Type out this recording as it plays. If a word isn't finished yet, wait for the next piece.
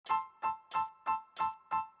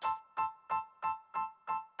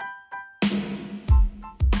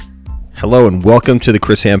Hello and welcome to the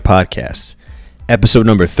Chris Ham Podcast, episode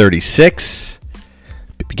number 36,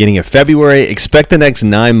 beginning of February. Expect the next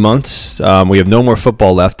 9 months. We have no more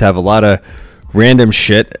football left to have a lot of random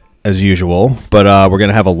shit as usual, but we're going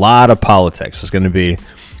to have a lot of politics. It's going to be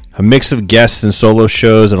a mix of guests and solo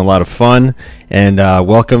shows and a lot of fun. And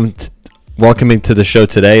welcoming to the show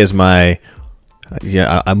today is my...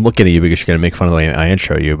 I'm looking at you because you're going to make fun of the way I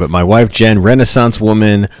intro you, but my wife, Jen, Renaissance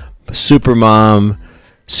woman, super mom,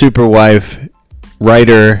 super wife,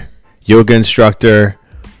 writer, yoga instructor,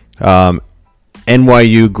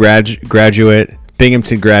 NYU graduate,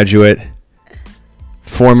 Binghamton graduate,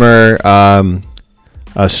 former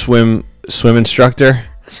swim instructor.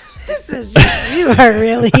 You are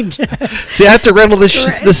really just... See, I have to riddle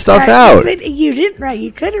this stuff out. You didn't write.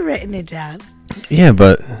 You could have written it down. Yeah,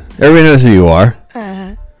 but everybody knows who you are.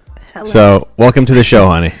 Hello. So, welcome to the show,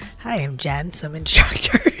 honey. Hi, I'm Jen, swim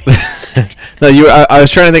instructor. No, I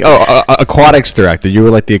was trying to think. Oh, aquatics director. You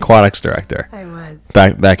were like the aquatics director. I was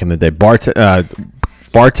back in the day.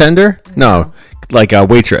 Bartender? No, like a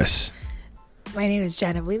waitress. My name is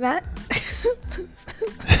Jen. Have we met?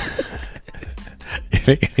 You're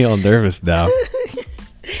making me all nervous now. All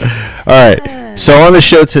right. So on the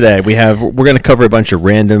show today, we're going to cover a bunch of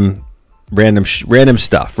random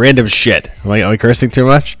stuff, random shit. Am I cursing too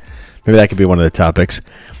much? Maybe that could be one of the topics.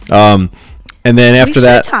 And then after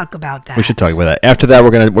that, we should talk about that. We should talk about that. After that,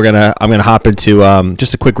 I'm gonna hop into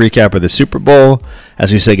just a quick recap of the Super Bowl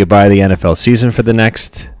as we say goodbye to the NFL season for the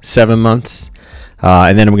next 7 months.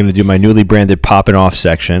 And then I'm going to do my newly branded Poppin' Off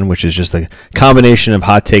section, which is just a combination of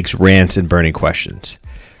hot takes, rants, and burning questions.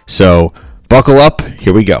 So buckle up.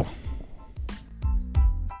 Here we go.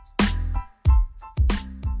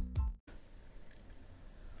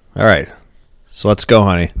 All right. So let's go,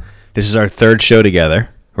 honey. This is our third show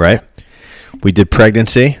together, right? We did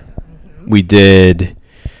pregnancy. We did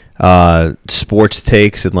sports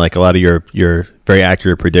takes and like a lot of your very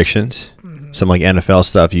accurate predictions. Some like NFL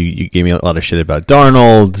stuff. You gave me a lot of shit about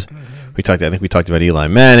Darnold. I think we talked about Eli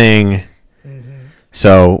Manning.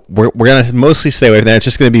 So we're gonna mostly stay away from that. It's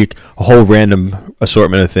just gonna be a whole random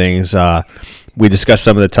assortment of things. We discussed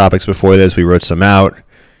some of the topics before this. We wrote some out.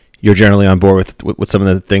 You're generally on board with some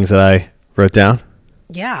of the things that I wrote down?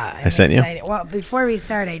 Yeah, I sent you. Well, before we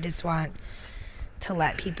start, I just want to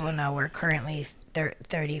let people know we're currently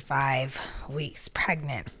 35 weeks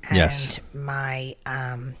pregnant, and yes. My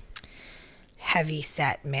heavy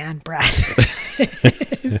set man breath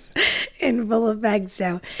is in full effect.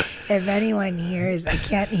 So if anyone hears, I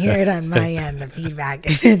can't hear it on my end, the feedback.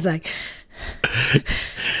 It's like...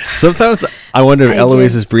 Sometimes I wonder if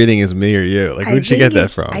Aloisi's breathing is me or you. Like, where'd you get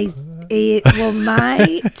that from? Well,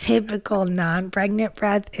 my typical non-pregnant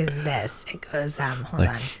breath is this. It goes, hold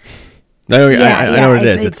on. I know what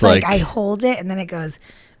it is. It's like I hold it and then it goes...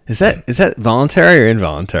 Is that voluntary or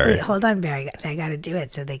involuntary? Wait, hold on, Barry. I got to do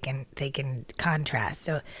it so they can contrast.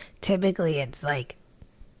 So typically it's like...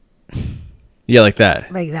 Yeah, like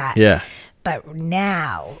that. Like that. Yeah. But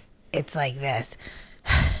now it's like this.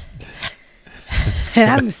 And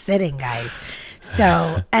I'm sitting, guys.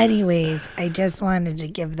 So anyways, I just wanted to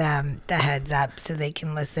give them the heads up so they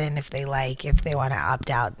can listen if they like. If they want to opt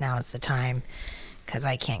out, now is the time because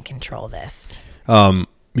I can't control this.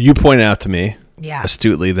 You pointed out to me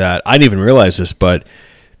astutely that I didn't even realize this, but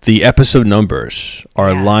the episode numbers are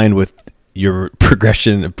aligned with your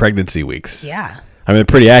progression of pregnancy weeks. Yeah. I mean,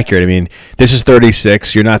 pretty accurate. I mean, this is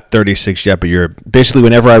 36. You're not 36 yet, but you're basically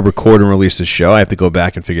whenever I record and release this show, I have to go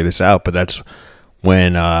back and figure this out. But that's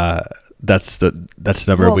when that's the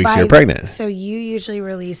number of weeks you're pregnant. So you usually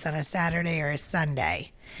release on a Saturday or a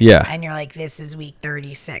Sunday. Yeah. And you're like, this is week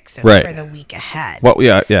 36. So right. For the week ahead. Well,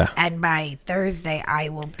 yeah. And by Thursday, I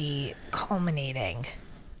will be culminating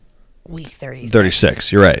week 36.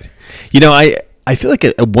 36. You're right. You know, I feel like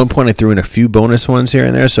at one point I threw in a few bonus ones here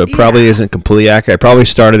and there, so it probably isn't completely accurate. I probably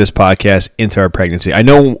started this podcast into our pregnancy. I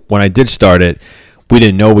know when I did start it, we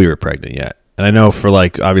didn't know we were pregnant yet. And I know for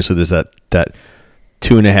like, obviously there's that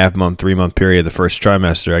 2.5 month, 3 month period, the first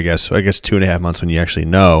trimester, I guess 2.5 months when you actually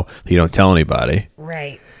know that you don't tell anybody.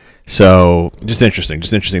 Right. So just interesting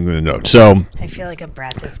to note. So I feel like a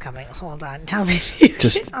breath is coming. Hold on. Tell me.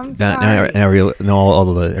 Just I'm sorry. Now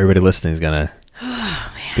everybody listening is going to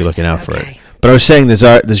be looking out for it. Okay. But I was saying, does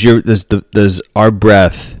our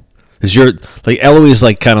breath, does your, like Eloise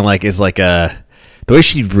like kind of like is like a, the way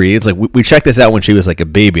she breathes, like we checked this out when she was like a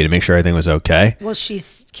baby to make sure everything was okay. Well, she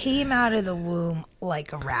came out of the womb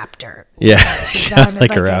like a raptor. Yeah, she sounded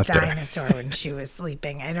like a raptor. dinosaur when she was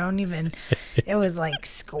sleeping. It was like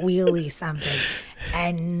squealy something.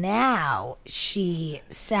 And now she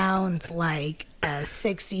sounds like a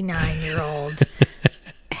 69-year-old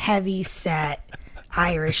heavy set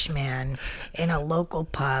Irishman in a local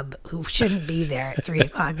pub who shouldn't be there at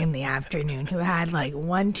 3:00 in the afternoon, who had like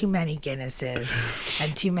one too many Guinnesses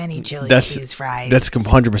and too many chili cheese fries. That's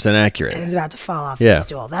 100% accurate. And is about to fall off the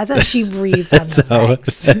stool. That's how she breathes on the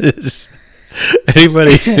legs.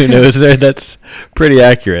 Anybody who knows her, that's pretty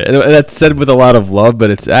accurate. And that's said with a lot of love, but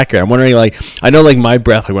it's accurate. I'm wondering, like, I know, like, my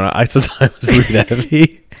breath, like, when I sometimes breathe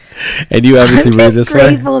heavy. And you obviously read this way.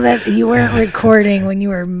 I'm grateful that you weren't recording when you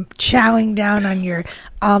were chowing down on your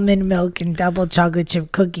almond milk and double chocolate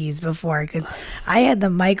chip cookies before, because I had the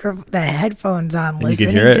headphones on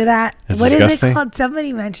listening to that. It's what disgusting. Is it called?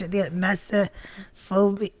 Somebody mentioned the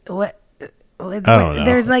mesophobia. What? I don't know.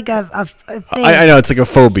 There's like a thing. I know, it's like a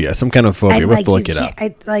phobia, some kind of phobia. We'll have to look it up.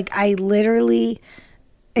 I literally,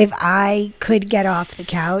 if I could get off the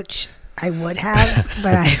couch, I would have,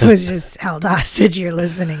 but I was just held hostage. You're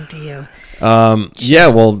listening to you. Yeah,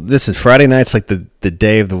 well, this is Friday night's like the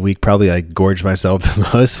day of the week probably I gorge myself the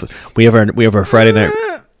most. We have our Friday night.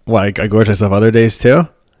 What, I gorge myself other days too?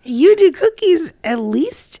 You do cookies at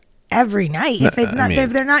least every night.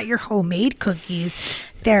 If they're not your homemade cookies,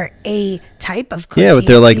 they're a type of cookie. Yeah, but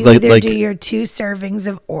they're like you like either do your 2 servings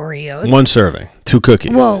of Oreos. 1 serving, 2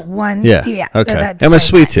 cookies. Well, one. Yeah. Okay. That's I'm a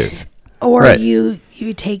sweet tooth. Or right. you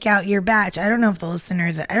take out your batch. I don't know if the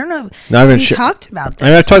listeners. I don't know. We talked about this. I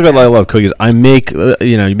mean, I've talked about I love cookies. I make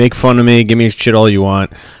you make fun of me, give me shit all you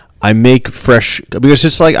want. I make fresh because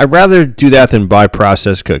it's like I'd rather do that than buy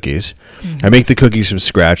processed cookies. Mm-hmm. I make the cookies from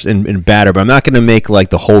scratch in batter, but I'm not going to make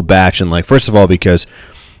like the whole batch. And like first of all, because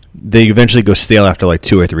they eventually go stale after like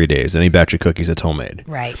 2 or 3 days. Any batch of cookies that's homemade,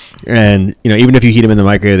 right? And even if you heat them in the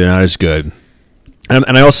microwave, they're not as good.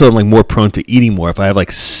 And I also am like more prone to eating more. If I have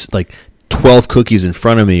like 12 cookies in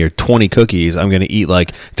front of me or 20 cookies, I'm going to eat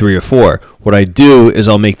like 3 or 4. What I do is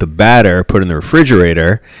I'll make the batter, put it in the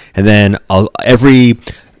refrigerator, and then I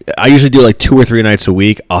usually do like 2 or 3 nights a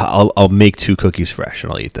week. I'll make 2 cookies fresh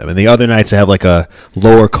and I'll eat them. And the other nights I have like a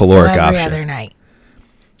lower caloric option. Every other night.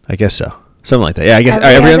 I guess so. Something like that. Yeah, I guess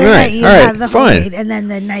every other night. You all right, have the fine. homemade, and then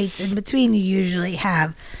the nights in between, you usually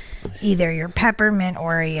have either your peppermint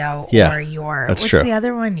Oreo or your what's true. The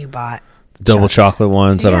other one you bought? Double chocolate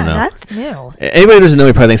ones. I don't know. That's new. Anybody who doesn't know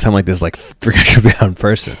me probably thinks I'm like this like 300-pound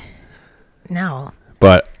person. No.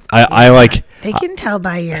 But I like. They can tell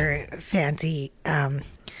by your fancy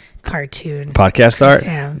cartoon podcast art.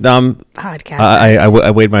 Podcast. I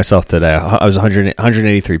weighed myself today. I was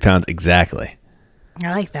 183 pounds exactly.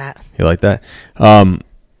 I like that. You like that? I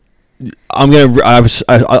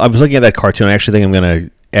was looking at that cartoon. I actually think I'm gonna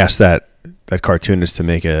ask that cartoonist to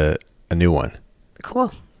make a new one.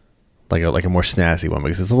 Cool. Like a more snazzy one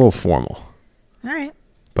because it's a little formal. All right.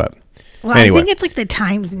 But I anyway. think it's like the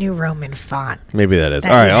Times New Roman font. Maybe that is.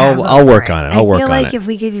 All right, I'll work on it. I feel like if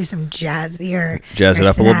we could do some jazz it up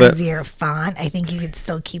a little bit. Snazzier font, I think you could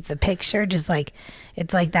still keep the picture. Just like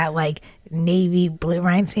it's like that like navy blue.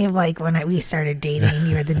 Reminds me of like when we started dating and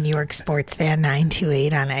you were the New York sports fan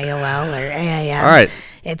 928 on AOL or AIM. All right.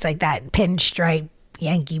 It's like that pinstripe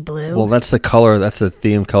Yankee blue. Well, that's the color. That's the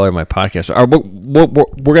theme color of my podcast.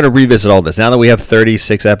 We're going to revisit all this now that we have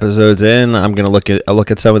 36 episodes in. I'm going to look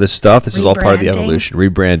at some of this stuff. This is all part of the evolution,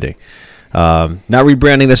 rebranding. Not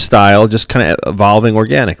rebranding the style, just kind of evolving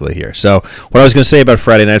organically here. So, what I was going to say about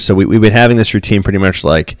Friday night. So we've been having this routine pretty much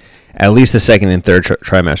like at least the second and third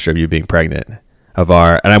trimester of you being pregnant.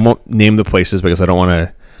 And I won't name the places because I don't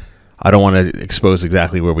want to expose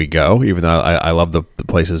exactly where we go, even though I love the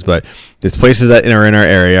places. But there's places that are in our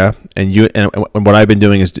area, and what I've been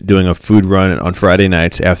doing is doing a food run on Friday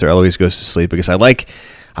nights after Aloisi goes to sleep because I like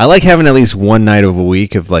having at least one night of a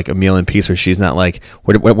week of like a meal in peace where she's not like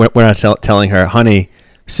we're not telling her, honey,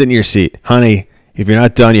 sit in your seat, honey. If you're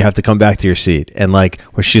not done, you have to come back to your seat, and like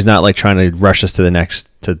where she's not like trying to rush us to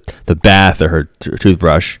the bath or her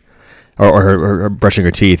toothbrush or her brushing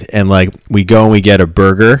her teeth, and like we go and we get a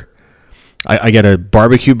burger. I get a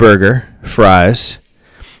barbecue burger, fries,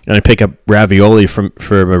 and I pick up ravioli from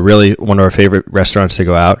one of our favorite restaurants to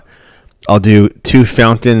go out. I'll do 2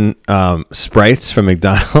 fountain Sprites from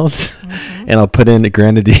McDonald's, and I'll put in a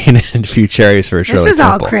grenadine and a few cherries for a Shirley This is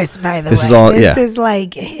Temple. all Chris, by the way. This is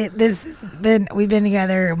all, we've been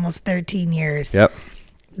together almost 13 years. Yep.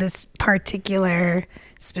 This particular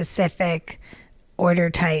specific order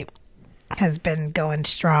type has been going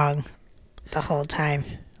strong the whole time.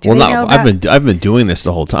 I've been doing this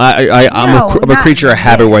the whole time. I'm a creature of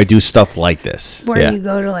habit where I do stuff like this. Where you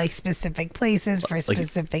go to like specific places for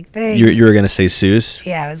specific things. You were gonna say Sue's?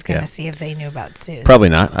 Yeah, I was gonna see if they knew about Sue's. Probably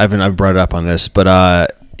not. I've brought it up on this, but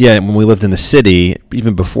when we lived in the city,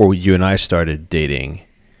 even before you and I started dating,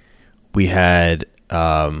 we had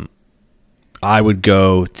I would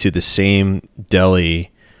go to the same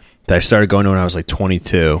deli that I started going to when I was like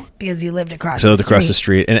 22. Because you lived across So I lived across the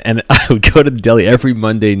street. And I would go to the deli every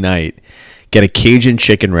Monday night, get a Cajun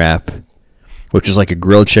chicken wrap, which is like a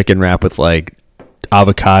grilled chicken wrap with like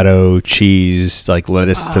avocado, cheese, like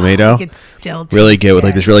lettuce, tomato. I could still taste really good with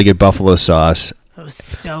like it. this really good buffalo sauce. It was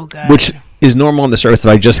so good. Which is normal on the service if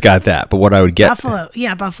I just got that. But what I would get... Buffalo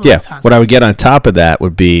sauce. What I would get on top of that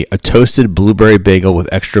would be a toasted blueberry bagel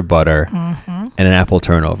with extra butter and an apple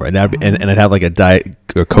turnover. And, and I'd have like a Diet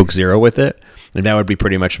or Coke Zero with it. And that would be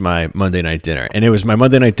pretty much my Monday night dinner. And it was my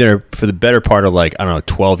Monday night dinner for the better part of like, I don't know,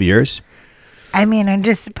 12 years. I mean, and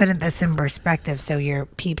just to put this in perspective so your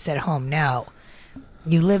peeps at home know,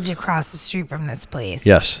 you lived across the street from this place.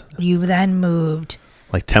 Yes. You then moved...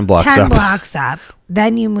 Like 10 blocks up. 10 blocks up.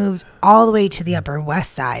 Then you moved all the way to the Upper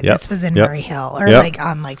West Side. Yep. This was in Yep. Murray Hill, or Yep. like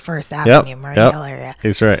on like First Avenue, Murray Hill area.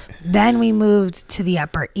 He's right. Then we moved to the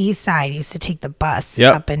Upper East Side. You used to take the bus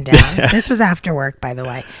Yep. up and down. This was after work, by the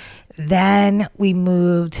way. Then we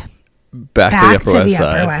moved Back to the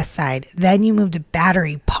Upper West Side. Then you moved to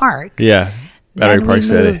Battery Park. Yeah. Battery Park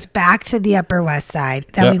City. Then we moved back to the Upper West Side.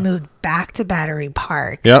 Then Yep. we moved back to Battery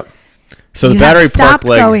Park. Yep. So the You Battery have Park stopped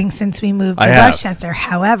leg. going since we moved to I have. Westchester.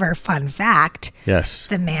 However, fun fact: Yes.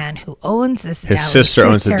 the man who owns this His deli, sister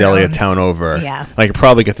owns the deli a town over. Yeah, I could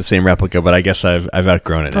probably get the same replica, but I guess I've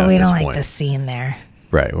outgrown it now. but we at this don't like point. the scene there.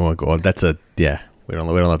 Right. We won't go. Well, that's a We don't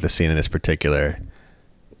love the scene in this particular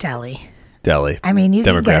Deli. deli. I mean, you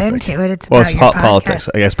can get demographic. into it. It's Well, about it's your politics. podcast.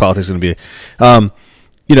 I guess politics is going to be.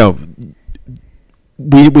 You know,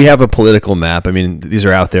 we have a political map. I mean, these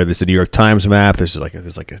are out there. There's a New York Times map. There's all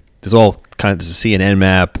kinds. There's a CNN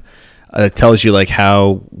map that tells you like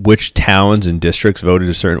which towns and districts voted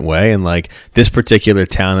a certain way, and like this particular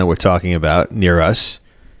town that we're talking about near us,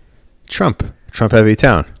 Trump heavy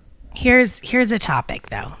town. Here's a topic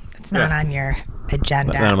though. It's not on your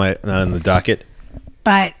agenda. Not on the docket.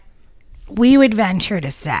 But we would venture to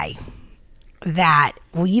say that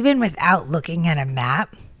even without looking at a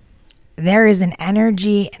map, there is an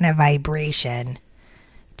energy and a vibration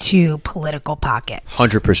to political pockets.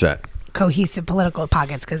 100%. Cohesive political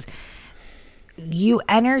pockets, because you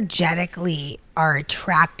energetically are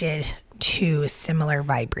attracted to similar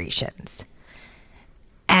vibrations.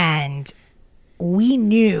 And we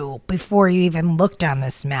knew before you even looked on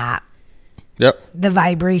this map Yep. the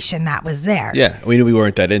vibration that was there. Yeah, we knew we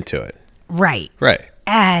weren't that into it. Right. Right.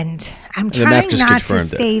 And I'm the map trying just not to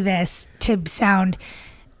confirmed it. say this to sound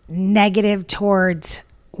negative towards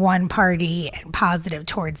one party and positive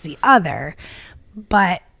towards the other,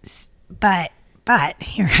 but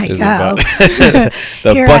here I There's go. The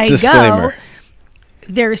Here but I disclaimer. go.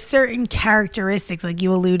 There are certain characteristics, like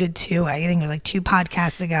you alluded to, I think it was like 2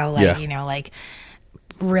 podcasts ago, like, Yeah. you know, like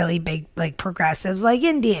really big, like progressives, like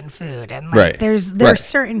Indian food. And like, Right. there's Right.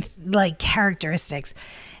 certain like characteristics.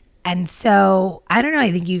 And so I don't know,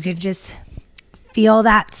 I think you could just feel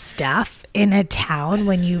that stuff in a town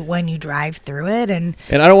when you drive through it. And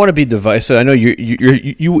I don't want to be divisive. I know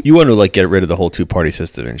you want to like get rid of the whole 2-party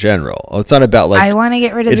system in general. It's not about like I want to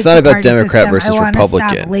get rid of it's the not about two-party Democrat system. versus I want Republican.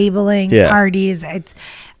 to stop labeling Yeah. parties.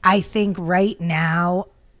 I think right now,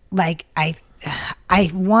 like I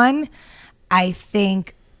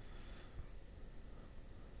think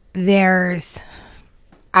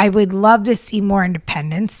I would love to see more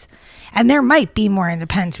independence, and there might be more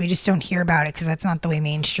independence. We just don't hear about it because that's not the way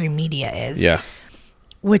mainstream media is. Yeah.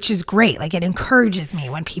 Which is great. Like, it encourages me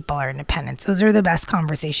when people are independent. Those are the best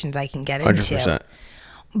conversations I can get 100%. into.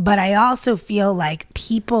 But I also feel like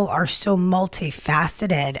people are so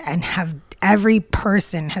multifaceted and every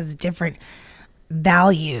person has different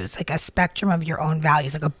values, like a spectrum of your own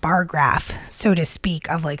values, like a bar graph, so to speak,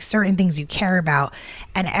 of like certain things you care about.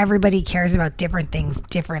 And everybody cares about different things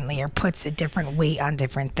differently or puts a different weight on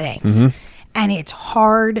different things. Mm-hmm. And it's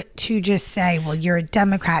hard to just say, well, you're a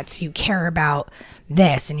Democrat, so you care about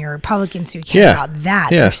this, and you're Republicans who care about that.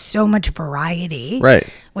 Yeah. There's so much variety. Right.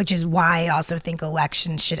 Which is why I also think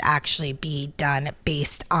elections should actually be done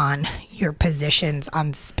based on your positions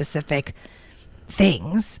on specific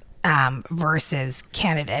things versus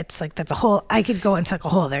candidates. Like, that's I could go into like a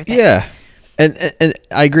whole other thing. Yeah. And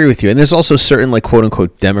I agree with you. And there's also certain like quote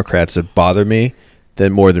unquote Democrats that bother me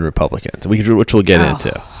more than Republicans, which we'll get into.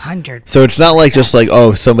 100%. So it's not like just like,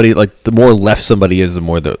 oh, somebody like the more left somebody is, the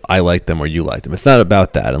more that I like them or you like them. It's not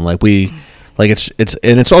about that. And like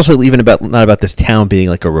it's also even about not about this town being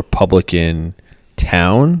like a Republican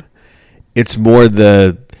town. It's more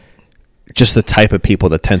just the type of people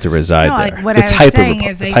that tend to reside there. Like what the I was type saying of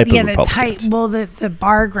is like, type yeah, of the type. Republicans. Well, the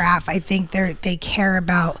bar graph. I think they care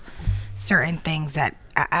about certain things that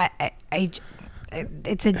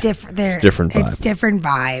it's a different. Different vibe. It's different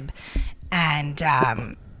vibe, and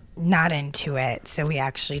not into it. So we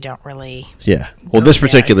actually don't really. Yeah. Well, this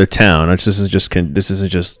particular town. This isn't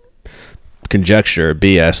just conjecture or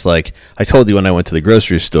BS. Like I told you when I went to the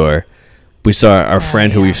grocery store, we saw our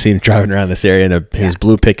friend who we've seen driving around this area in his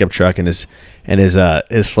blue pickup truck, and his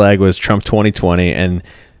flag was Trump 2020. And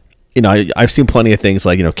you know, I've seen plenty of things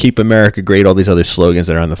like, you know, keep America great, all these other slogans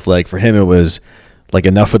that are on the flag. For him, it was like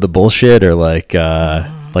enough with the bullshit, or like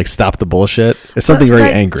stop the bullshit. It's something very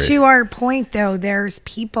angry. To our point, though, there's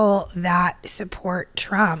people that support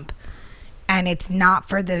Trump, and it's not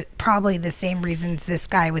for probably the same reasons this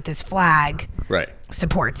guy with his flag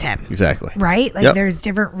supports him. Exactly. Right? Like there's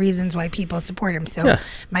different reasons why people support him. So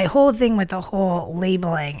my whole thing with the whole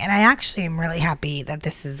labeling, and I actually am really happy that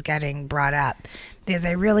this is getting brought up, because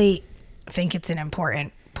I really think it's an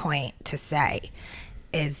important point to say,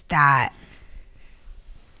 is that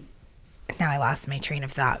now I lost my train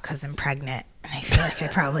of thought because I'm pregnant and I feel like I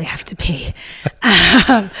probably have to pee.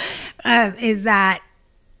 Is that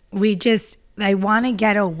I want to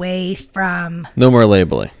get away from no more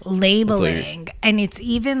labeling. And it's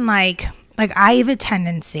even like I have a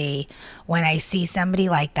tendency when I see somebody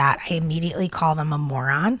like that, I immediately call them a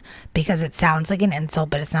moron, because it sounds like an insult,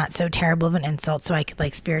 but it's not so terrible of an insult. So I could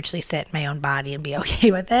like spiritually sit in my own body and be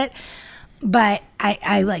okay with it. But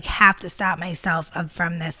I like have to stop myself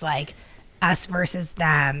from this like us versus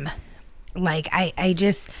them. Like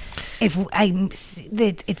it's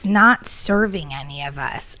not serving any of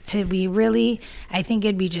us to be really. I think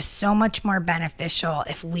it'd be just so much more beneficial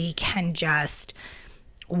if we can just,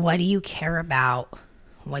 what do you care about?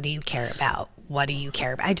 What do you care about? What do you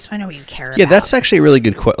care about? I just want to know what you care about. Yeah, that's actually a really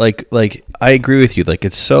good question. Like I agree with you. Like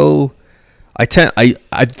it's so. I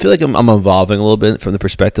feel like I'm evolving a little bit from the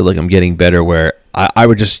perspective, like I'm getting better, where I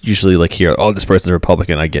would just usually like hear, oh, this person's a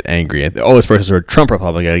Republican, I get angry, and oh, this person's a Trump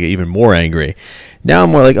Republican, I get even more angry. Now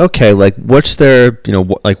I'm more like, okay, like what's their, you know,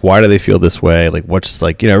 like why do they feel this way? Like what's,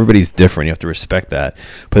 like, you know, everybody's different, you have to respect that.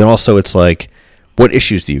 But then also it's like, what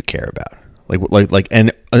issues do you care about?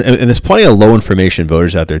 And there's plenty of low information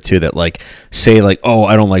voters out there too that like say like, oh,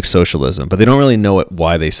 I don't like socialism, but they don't really know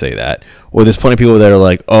why they say that. Or there's plenty of people that are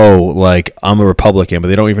like, oh, like I'm a Republican, but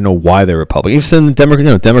they don't even know why they're Republican. Even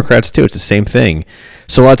the Democrats too. It's the same thing.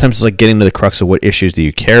 So a lot of times it's like getting to the crux of what issues do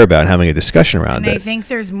you care about and having a discussion around it. And I think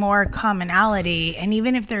there's more commonality, and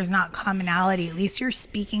even if there's not commonality, at least you're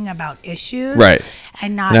speaking about issues, right?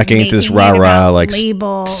 And not getting into this rah-rah like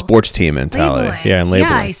label, sports team mentality. Labeling. Yeah, and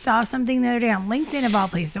labeling. Yeah, I saw something the other day on LinkedIn of all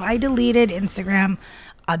places. So I deleted Instagram,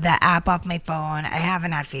 the app, off my phone. I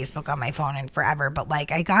haven't had Facebook on my phone in forever, but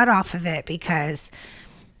like I got off of it because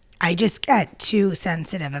I just get too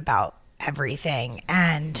sensitive about everything.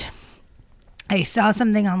 And I saw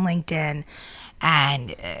something on LinkedIn, and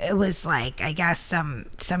it was like, I guess some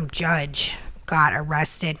judge got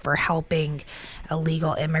arrested for helping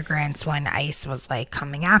illegal immigrants when ICE was like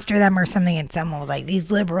coming after them or something, and someone was like, these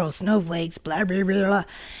liberal snowflakes, blah blah blah blah.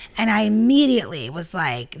 And I immediately was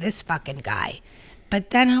like, this fucking guy.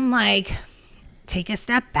 But then I'm like, take a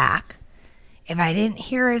step back. If I didn't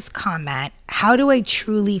hear his comment, how do I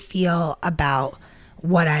truly feel about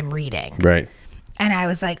what I'm reading? Right. And I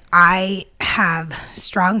was like, I have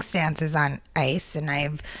strong stances on ICE, and I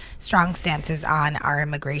have strong stances on our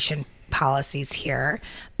immigration policies here.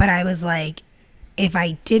 But I was like, if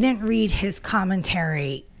I didn't read his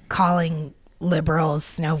commentary calling liberals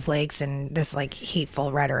snowflakes and this like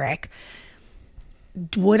hateful rhetoric,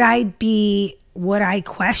 would I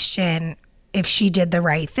question if she did the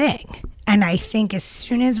right thing? And I think as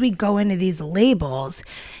soon as we go into these labels,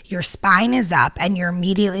 your spine is up and you're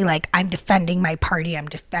immediately like, I'm defending my party. I'm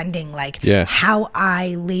defending like how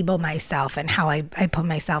I label myself and how I put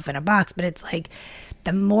myself in a box. But it's like,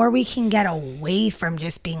 the more we can get away from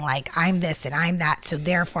just being like, I'm this and I'm that, so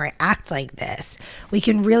therefore I act like this, we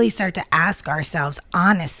can really start to ask ourselves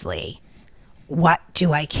honestly, what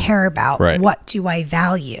do I care about? Right. What do I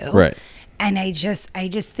value? Right. And I just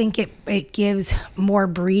think it gives more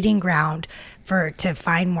breeding ground to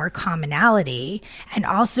find more commonality, and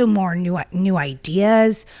also more new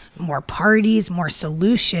ideas, more parties, more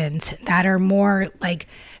solutions that are more like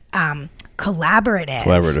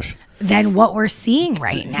collaborative than what we're seeing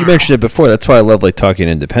right now. You mentioned it before. That's why I love like talking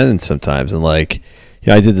independence sometimes. And like, you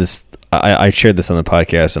know, I did this. I shared this on the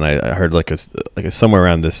podcast, and I heard like a somewhere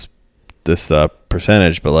around this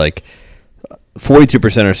percentage, but like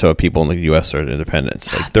 42% or so of people in the U.S. are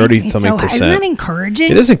independents. Like 30-something percent. Isn't that encouraging?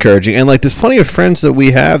 It is encouraging, and like there's plenty of friends that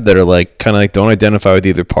we have that are like kind of like don't identify with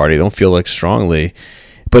either party, don't feel like strongly.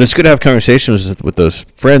 But it's good to have conversations with those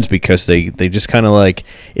friends, because they just kind of like,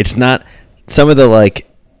 it's not some of the like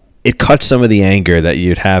it cuts some of the anger that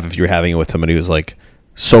you'd have if you were having it with somebody who's like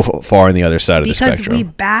so far on the other side of the spectrum. Because we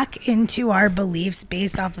back into our beliefs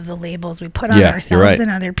based off of the labels we put on ourselves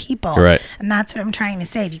and other people. You're right. And that's what I'm trying to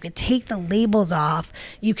say. If you could take the labels off,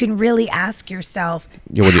 you can really ask yourself,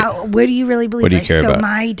 what do you really believe? What do you care about?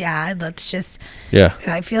 My dad,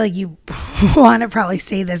 I feel like you want to probably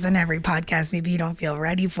say this in every podcast. Maybe you don't feel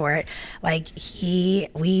ready for it. Like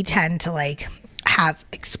we tend to like have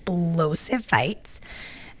explosive fights.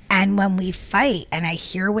 And when we fight and I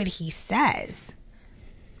hear what he says,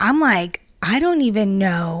 I'm like, I don't even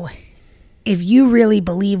know if you really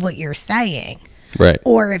believe what you're saying. Right.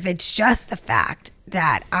 Or if it's just the fact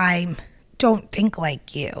that I don't think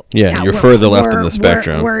like you. Yeah, you're further left in the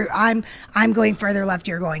spectrum. I'm going further left,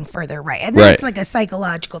 you're going further right. And that's like a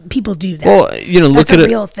psychological, people do that. Well, look that's at a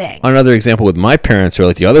real thing. Another example with my parents are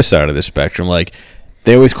like the other side of the spectrum. Like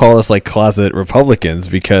they always call us like closet Republicans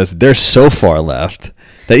because they're so far left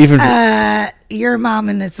that even your mom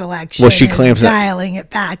in this election she claims dialing it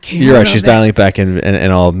back. You're right. She's dialing it back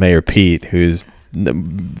and all Mayor Pete, who's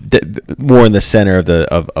more in the center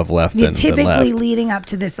of left than typically left. Leading up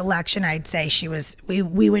to this election, I'd say she was. We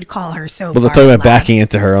would call her so. Well, they're talking about backing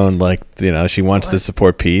into her own, like she wants to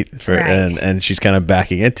support Pete, and she's kind of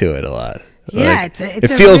backing into it a lot. Yeah, like, it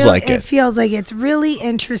feels like it. It feels like it's really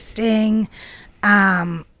interesting.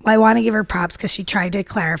 I want to give her props because she tried to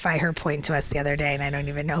clarify her point to us the other day, and I don't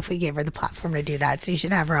even know if we gave her the platform to do that. So you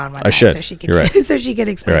should have her on one time so she could so she could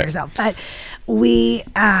explain herself. But we,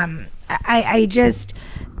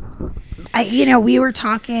 we were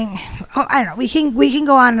talking. Oh, I don't know. We can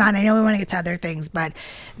go on and on. I know we want to get to other things, but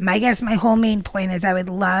my whole main point is I would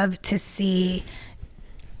love to see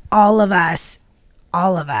all of us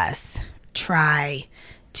try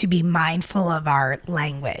to be mindful of our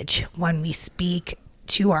language when we speak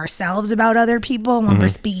to ourselves about other people, when we're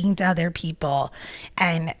speaking to other people,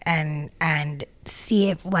 and see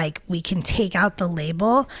if like we can take out the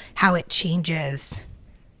label, how it changes,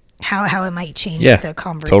 how it might change the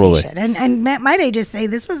conversation. Totally. And might I just say,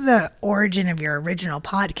 this was the origin of your original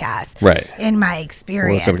podcast, right? In my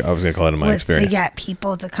experience, I was going to call it in my experience, to get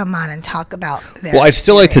people to come on and talk about their I'd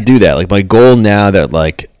still like to do that. Like my goal now that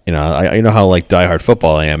like, I know how like diehard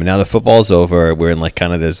football I am, and now the football's over. We're in like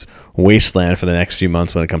kind of this wasteland for the next few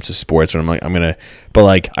months when it comes to sports. And but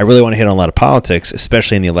like I really want to hit on a lot of politics,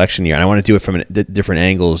 especially in the election year, and I want to do it from different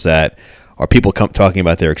angles that are people talking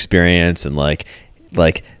about their experience and like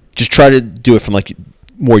just try to do it from like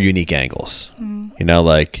more unique angles.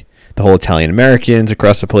 Like the whole Italian Americans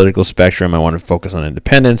across the political spectrum. I want to focus on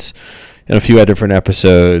independence in a few different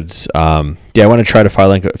episodes. I want to try to find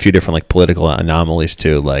like a few different like political anomalies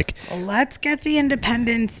too. Like, let's get the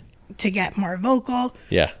independents to get more vocal.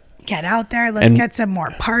 Yeah. Get out there. Let's get some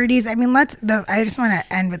more parties. I mean, I just want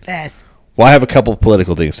to end with this. Well, I have a couple of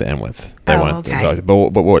political things to end with. Okay. But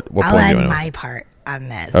what I'll point do you end want my part on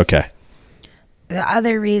this. Okay. The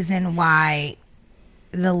other reason why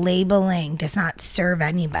the labeling does not serve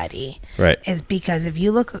anybody is because if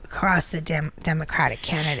you look across the Democratic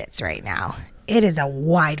candidates right now, it is a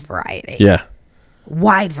wide variety. Yeah.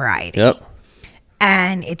 Wide variety. Yep.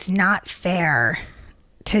 And it's not fair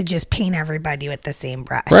to just paint everybody with the same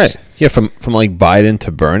brush. Right. Yeah, from like Biden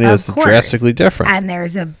to Bernie, it's drastically different. And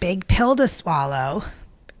there's a big pill to swallow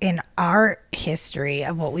in our history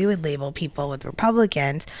of what we would label people with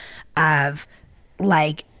Republicans of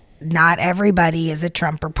like, not everybody is a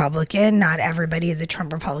Trump Republican. Not everybody is a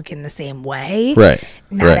Trump Republican the same way. Right.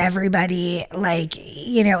 Not everybody, like,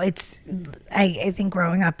 it's, I think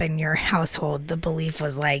growing up in your household, the belief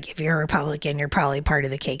was like, if you're a Republican, you're probably part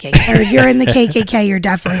of the KKK. Or if you're in the KKK, you're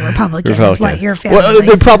definitely Republican. Is what your family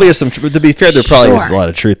there probably is some, to be fair, there probably is a lot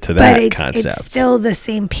of truth to that concept. It's still the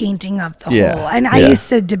same painting of the whole. And I used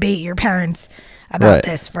to debate your parents about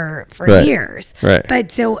this for years. Right.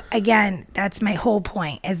 But so again, that's my whole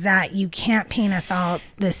point, is that you can't paint us all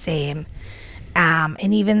the same.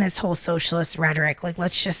 And even this whole socialist rhetoric, like,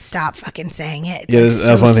 let's just stop fucking saying it.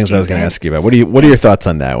 That's one of the things I was going to ask you about. What are your thoughts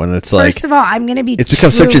on that? When it's like, first of all, I'm going to be. It's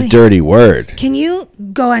become such a dirty word. Can you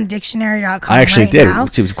go on dictionary.com? I actually did. Now?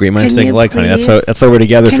 It was green minds think alike, honey. That's why we're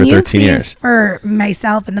together for 13 years. For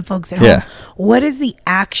myself and the folks at home, what is the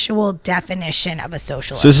actual definition of a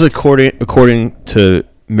socialist? So this is according to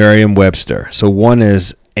Merriam-Webster. So one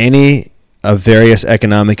is any of various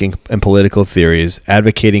economic and political theories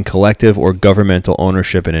advocating collective or governmental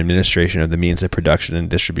ownership and administration of the means of production and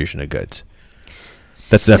distribution of goods.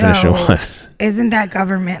 That's the definition of one. Isn't that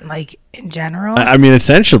government like in general? I mean,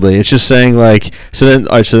 essentially, it's just saying like. So then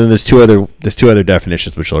there's two other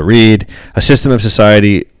definitions which I'll read: a system of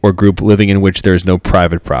society or group living in which there is no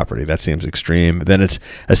private property. That seems extreme. Then it's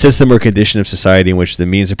a system or condition of society in which the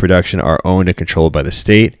means of production are owned and controlled by the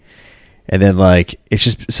state. And then like it's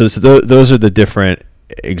just so those are the different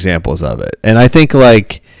examples of it. And I think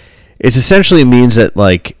like it essentially means that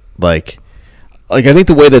like I think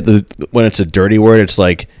the way that when it's a dirty word, it's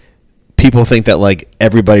like. People think that like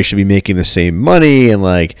everybody should be making the same money and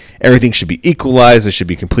like everything should be equalized. There should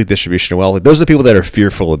be complete distribution of wealth. Like, those are the people that are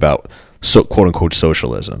fearful about quote unquote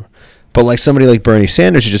socialism. But like somebody like Bernie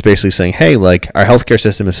Sanders is just basically saying, hey, like our healthcare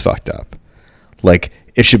system is fucked up. Like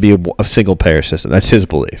it should be a single payer system. That's his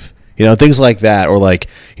belief. Things like that, or like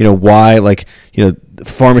why like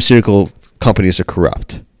pharmaceutical companies are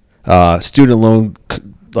corrupt. Student loan,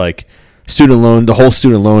 the whole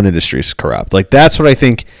student loan industry is corrupt. Like that's what I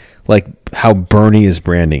think. Like how Bernie is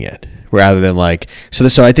branding it, rather than like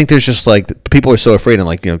so I think there's just like people are so afraid, and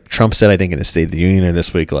like Trump said, I think in his State of the Union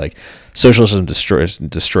this week, like socialism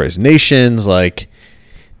destroys nations. Like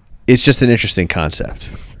it's just an interesting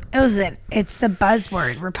concept. It's the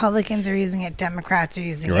buzzword. Republicans are using it, Democrats are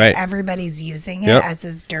using Right. it, everybody's using it as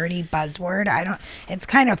this dirty buzzword. It's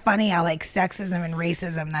kind of funny how like sexism and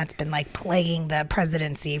racism that's been like plaguing the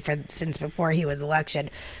presidency since before he was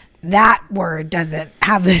elected. That word doesn't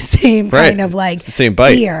have the same kind of like same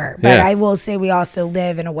bite here. But I will say we also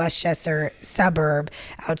live in a Westchester suburb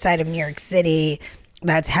outside of New York City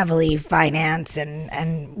that's heavily financed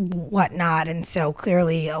and whatnot. And so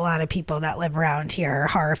clearly a lot of people that live around here are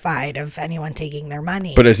horrified of anyone taking their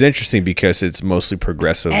money. But it's interesting because it's mostly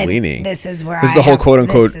progressive leaning. This is the whole quote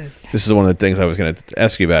unquote. This is one of the things I was going to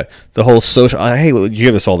ask you about. The whole social. Hey, you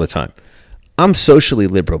hear this all the time. I'm socially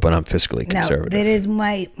liberal, but I'm fiscally conservative. No, that is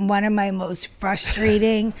one of my most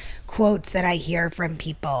frustrating quotes that I hear from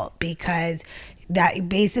people, because that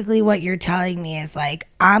basically what you're telling me is like,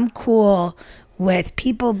 I'm cool with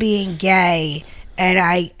people being gay, and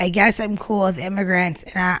I guess I'm cool with immigrants,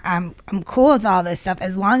 and I'm cool with all this stuff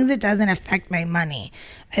as long as it doesn't affect my money.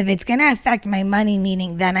 If it's going to affect my money,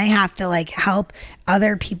 meaning then I have to like help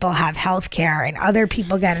other people have health care and other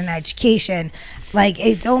people get an education, like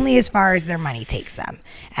it's only as far as their money takes them.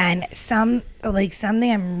 And something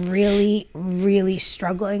I'm really, really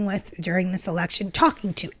struggling with during this election,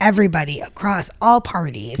 talking to everybody across all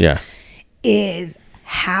parties, is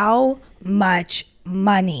how much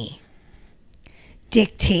money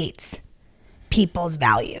dictates people's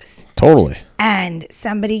values. Totally. And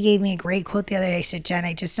somebody gave me a great quote the other day. She said, Jen,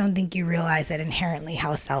 I just don't think you realize that inherently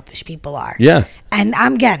how selfish people are. Yeah. And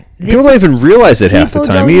people don't even realize it half the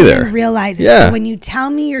time either. People don't even realize it. Yeah. So when you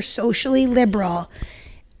tell me you're socially liberal,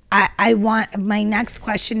 I want, my next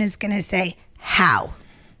question is going to say, how?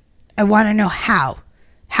 I want to know how.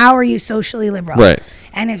 How are you socially liberal? Right.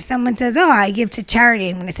 And if someone says, oh, I give to charity,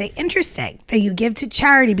 I'm going to say, interesting that you give to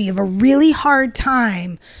charity, but you have a really hard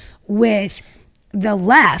time with the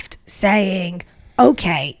left saying,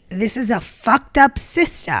 okay, this is a fucked up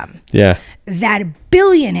system. Yeah. That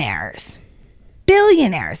billionaires,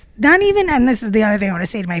 not even, and this is the other thing I want to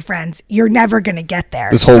say to my friends, you're never going to get there.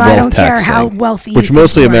 This whole wealth I don't tax care how thing, wealthy which you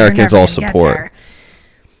mostly think you are, Americans you're all never gonna get support. there.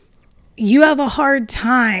 You have a hard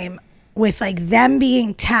time with like them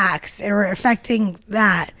being taxed or affecting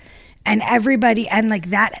that, and everybody, and like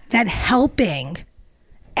that helping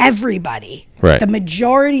everybody, right? The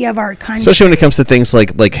majority of our country, especially when it comes to things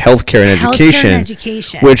like healthcare and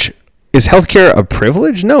education. Which is healthcare a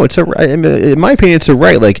privilege? No, it's in my opinion, it's a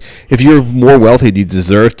right. Like if you're more wealthy, do you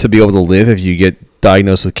deserve to be able to live if you get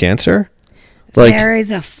diagnosed with cancer? Like there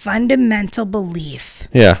is a fundamental belief,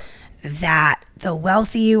 that the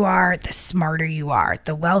wealthier you are, the smarter you are.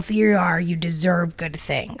 The wealthier you are, you deserve good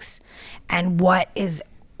things. And what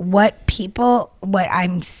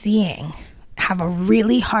I'm seeing have a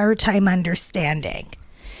really hard time understanding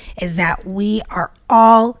is that we are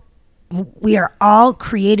all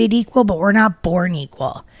created equal, but we're not born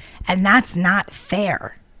equal. And that's not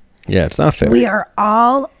fair. Yeah, it's not fair. We are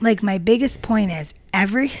all, like, my biggest point is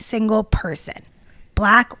every single person,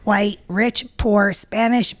 black, white, rich, poor,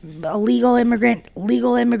 Spanish, illegal immigrant,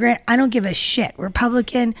 legal immigrant, I don't give a shit.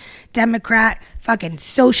 Republican, Democrat, fucking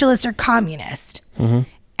socialist or communist. Mm-hmm.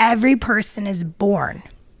 Every person is born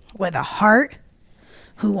with a heart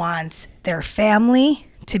who wants their family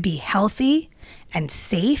to be healthy and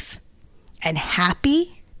safe and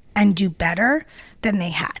happy and do better than they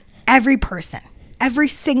had. Every person, every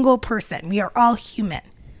single person. We are all human.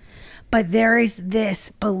 But there is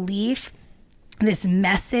this belief, this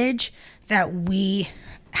message that we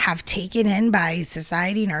have taken in by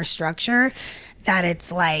society and our structure that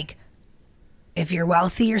it's like, if you're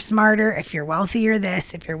wealthy, you're smarter. If you're wealthy, you're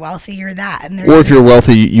this. If you're wealthy, you're that. And or if you're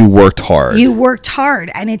wealthy, you worked hard. You worked hard,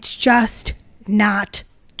 and it's just not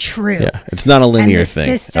true. Yeah, it's not a linear thing at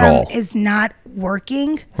all. The system is not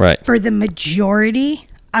working for the majority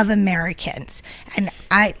of Americans. And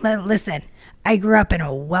listen, I grew up in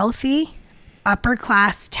a wealthy, upper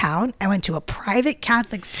class town. I went to a private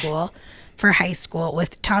Catholic school for high school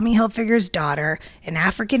with Tommy Hilfiger's daughter, an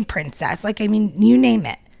African princess. Like, I mean, you name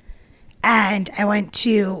it. And I went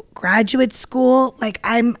to graduate school. Like,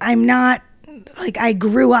 I'm not, like, I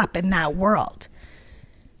grew up in that world.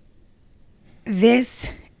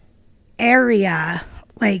 This area,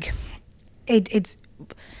 like, it's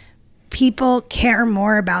people care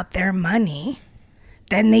more about their money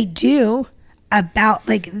than they do about,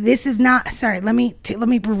 like, this is not, sorry, let me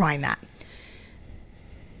rewind that.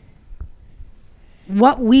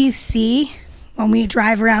 What we see when we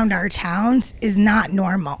drive around our towns is not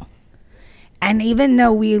normal. And even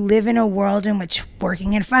though we live in a world in which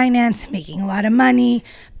working in finance, making a lot of money,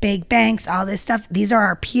 big banks, all this stuff, these are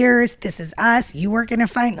our peers. This is us. You work in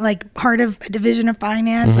like part of a division of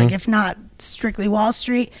finance, like if not strictly Wall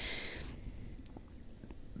Street.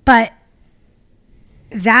 But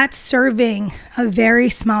that's serving a very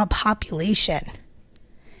small population.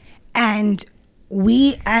 And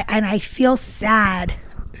I feel sad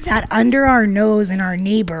that under our nose and our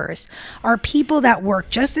neighbors are people that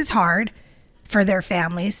work just as hard for their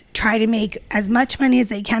families, try to make as much money as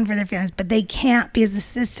they can for their families, but they can't because the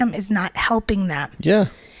system is not helping them. Yeah.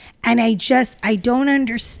 And I don't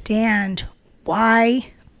understand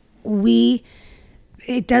why why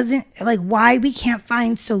we can't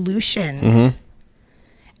find solutions.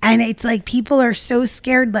 And it's like people are so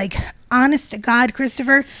scared, like, honest to God,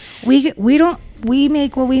 Christopher, we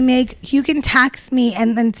make what we make. You can tax me.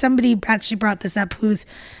 And then somebody actually brought this up who's,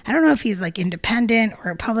 I don't know if he's like independent or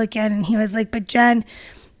Republican. And he was like, but Jen,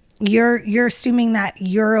 you're assuming that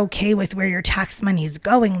you're okay with where your tax money is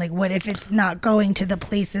going. Like, what if it's not going to the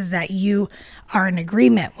places that you are in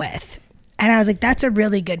agreement with? And I was like, that's a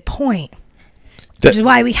really good point. Which is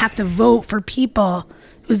why we have to vote for people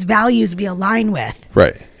whose values we align with.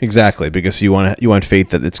 Right. Exactly. Because you want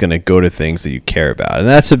faith that it's going to go to things that you care about. And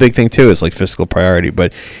that's a big thing too. It's like fiscal priority.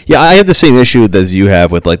 But yeah, I have the same issue as you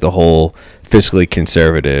have with like the whole fiscally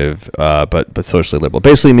conservative, but socially liberal.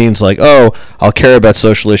 Basically means like, oh, I'll care about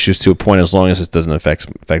social issues to a point as long as it doesn't affect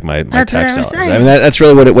my tax dollars. I mean, that's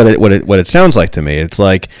really what it sounds like to me. It's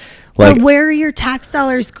like, but where are your tax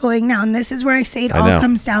dollars going now? And this is where I say it all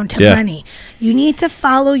comes down to money. You need to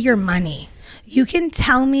follow your money. You can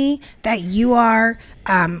tell me that you are,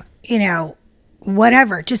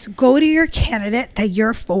 whatever. Just go to your candidate that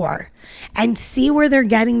you're for and see where they're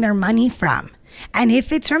getting their money from. And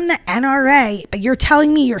if it's from the NRA, but you're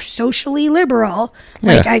telling me you're socially liberal,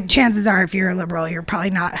 chances are if you're a liberal, you're probably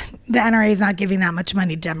not. The NRA is not giving that much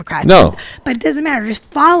money to Democrats. No. But it doesn't matter. Just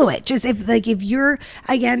follow it. Just if you're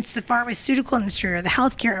against the pharmaceutical industry or the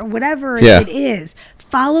healthcare or whatever it is,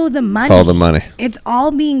 follow the money. Follow the money. It's all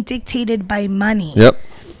being dictated by money. Yep.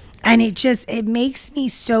 And it makes me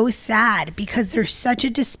so sad because there's such a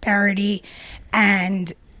disparity,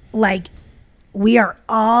 and like, we are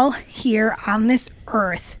all here on this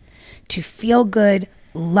earth to feel good,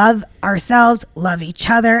 love ourselves, love each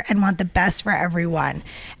other, and want the best for everyone.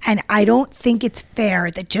 And I don't think it's fair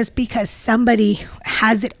that just because somebody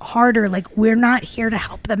has it harder, like, we're not here to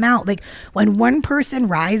help them out. Like, when one person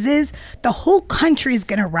rises, the whole country is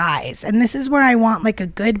going to rise. And this is where I want like a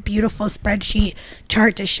good, beautiful spreadsheet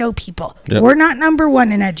chart to show people. Yep. We're not number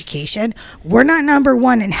one in education. We're not number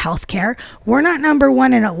one in healthcare. We're not number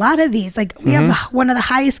one in a lot of these. Like, we have one of the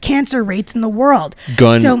highest cancer rates in the world.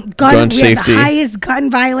 Gun we safety. have the highest gun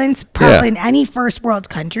violence probably in any first world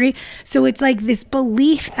country. So it's like this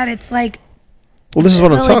belief that it's like, well, this is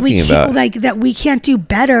what I'm talking about. Like, that we can't do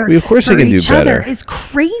better. Of course we can do better. Is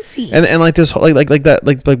crazy. And like this, like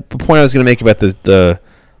the point I was going to make about the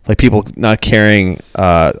like people not caring,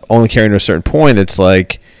 only caring to a certain point. It's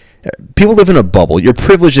like people live in a bubble. You're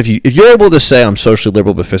privileged if you're able to say I'm socially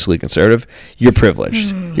liberal but fiscally conservative. You're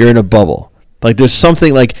privileged. You're in a bubble. Like, there's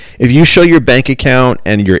something like, if you show your bank account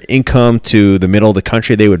and your income to the middle of the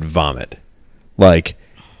country, they would vomit. Like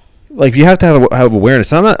you have to have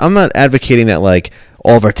awareness. I'm not advocating that like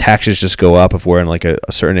all of our taxes just go up if we're in like a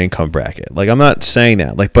certain income bracket. Like, I'm not saying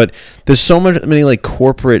that. Like, but there's so many like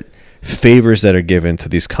corporate favors that are given to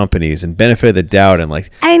these companies and benefit of the doubt and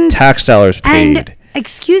like tax dollars paid. And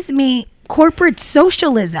excuse me, corporate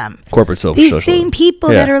socialism. These These same people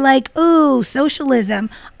that are like, "Ooh, socialism."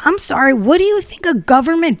 I'm sorry. What do you think a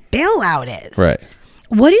government bailout is? Right.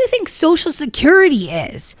 what do you think Social Security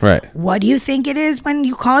is? Right. What do you think it is when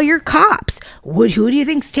you call your cops? Who do you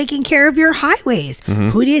think's taking care of your highways?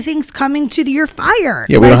 Who do you think's coming to your fire?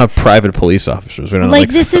 Yeah, we don't have private police officers. We don't like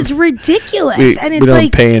this is ridiculous. And it's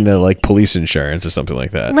like pay into like police insurance or something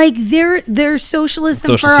like that. Like there's socialism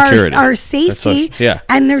Social for Security. our safety,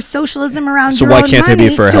 and there's socialism around so your why own can't money. there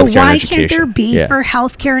be for So healthcare why and can't there education? be for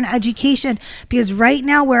healthcare and education? Because right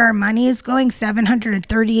now, where our money is going,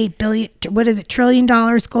 $738 billion. What is it? $1 trillion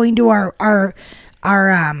going to our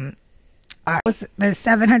what's the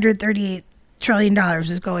 $738 trillion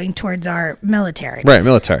is going towards our military. Right,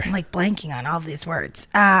 military. I'm like blanking on all of these words.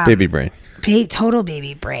 Baby brain. Total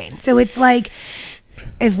baby brain. So it's like,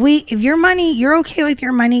 if your money, you're okay with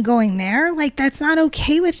your money going there, like that's not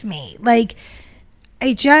okay with me. Like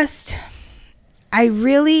I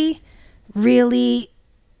really, really,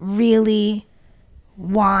 really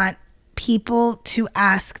want people to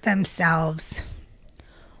ask themselves,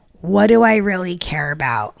 what do I really care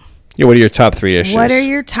about? Yeah, what are your top 3 issues? What are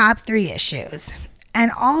your top 3 issues?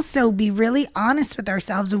 And also be really honest with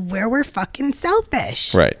ourselves of where we're fucking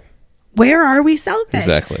selfish. Right. Where are we selfish?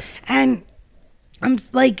 Exactly. And I'm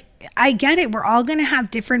like, I get it. We're all going to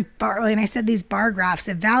have different and I said these bar graphs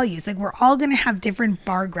of values. Like we're all going to have different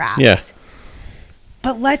bar graphs. Yeah.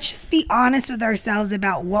 But let's just be honest with ourselves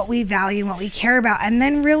about what we value and what we care about. And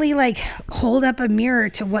then really like hold up a mirror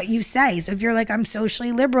to what you say. So if you're like, I'm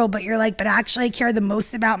socially liberal, but you're like, but actually I care the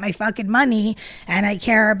most about my fucking money and I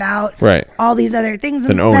care about all these other things,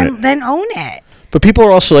 then own it. But people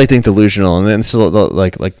are also, I think, delusional. And then this is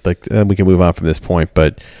like we can move on from this point.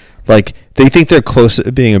 But like they think they're closer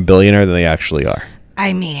to being a billionaire than they actually are.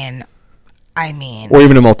 I mean, or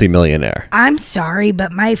even a multimillionaire. I'm sorry,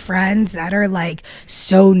 but my friends that are like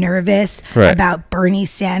so nervous about Bernie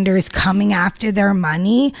Sanders coming after their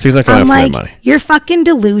money, he's not going after their money. You're fucking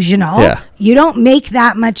delusional. Yeah. You don't make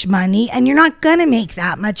that much money, and you're not gonna make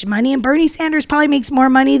that much money. And Bernie Sanders probably makes more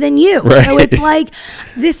money than you. Right. So it's like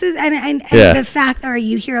this is and the fact that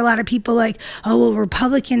you hear a lot of people like, oh well,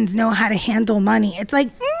 Republicans know how to handle money. It's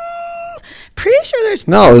like. Pretty sure there's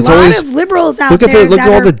a lot of liberals out there. Look at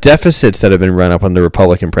all the deficits that have been run up on the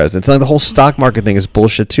Republican presidents. Like the whole stock market thing is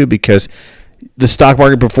bullshit too, because the stock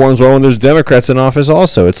market performs well when there's Democrats in office.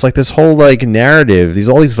 Also, it's like this whole like narrative.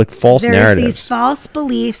 All these like false narratives. There's these false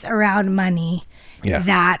beliefs around money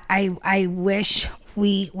that I wish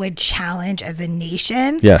we would challenge as a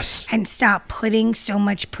nation. Yes. And stop putting so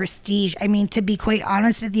much prestige. I mean, to be quite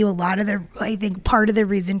honest with you, I think part of the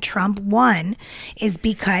reason Trump won is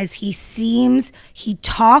because he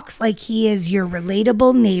talks like he is your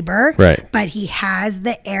relatable neighbor, but he has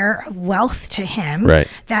the air of wealth to him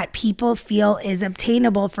that people feel is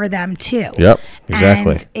obtainable for them too. Yep,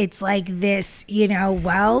 exactly. And it's like this,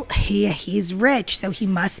 well, he's rich, so he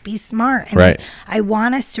must be smart. And I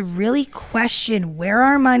want us to really question where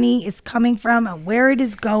our money is coming from and where it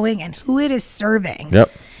is going and who it is serving.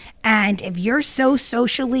 Yep. And if you're so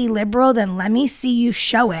socially liberal, then let me see you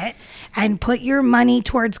show it and put your money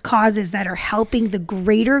towards causes that are helping the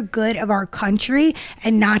greater good of our country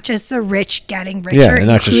and not just the rich getting richer, and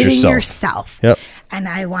not including just yourself. Yep. And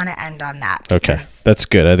I want to end on that. Okay, that's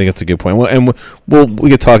good. I think that's a good point. Well, and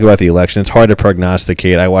we could talk about the election. It's hard to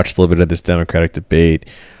prognosticate. I watched a little bit of this Democratic debate.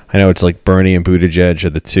 I know it's like Bernie and Buttigieg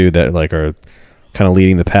are the two that like are kind of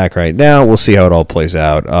leading the pack right now. We'll see how it all plays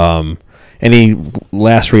out. Any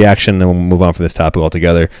last reaction, then we'll move on from this topic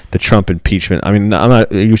altogether. The Trump impeachment. I mean, are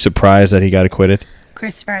you surprised that he got acquitted?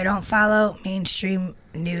 Christopher, I don't follow mainstream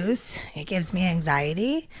news. It gives me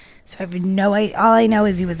anxiety. So I have no idea. All I know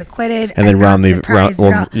is he was acquitted. And then Romney Mitt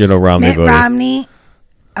voted. Romney,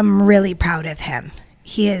 I'm really proud of him.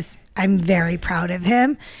 I'm very proud of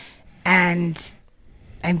him. And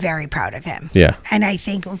I'm very proud of him. Yeah. And I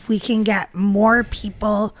think if we can get more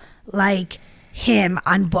people like him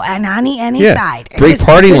on any side. Break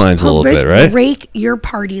party lines a little bit, right? Break your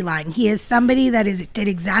party line. He is somebody that did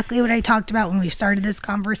exactly what I talked about when we started this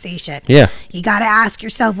conversation. Yeah. You got to ask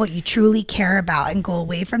yourself what you truly care about and go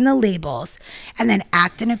away from the labels and then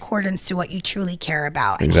act in accordance to what you truly care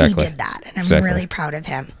about. And he did that. And I'm really proud of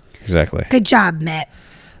him. Exactly. Good job, Mitt.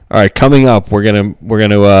 All right, coming up, we're gonna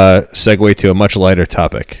segue to a much lighter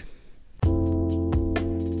topic.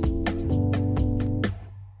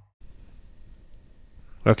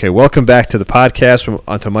 Okay, welcome back to the podcast. We're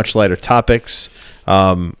onto much lighter topics.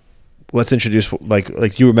 Let's introduce,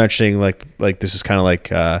 like you were mentioning, like this is kind of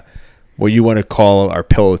like what you want to call our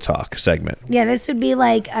pillow talk segment. Yeah, this would be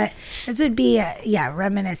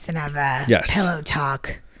reminiscent of a pillow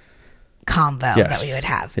talk combo that we would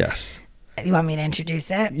have. Yes. You want me to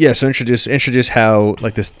introduce it? Yeah, so introduce how,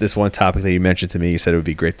 like, this one topic that you mentioned to me, you said it would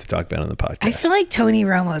be great to talk about on the podcast. I feel like Tony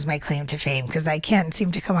Romo is my claim to fame because I can't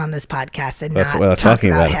seem to come on this podcast and That's not talk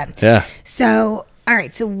about him. Yeah. So, all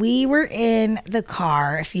right. So we were in the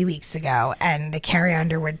car a few weeks ago and the Carrie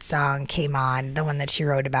Underwood song came on, the one that she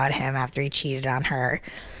wrote about him after he cheated on her.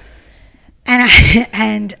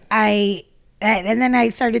 And then I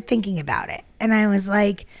started thinking about it and I was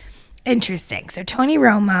like, interesting. So Tony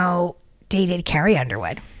Romo dated Carrie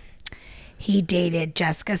Underwood. He dated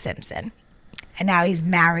Jessica Simpson. And now he's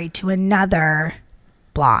married to another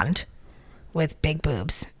blonde with big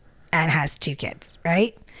boobs and has 2 kids,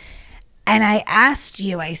 right? And I asked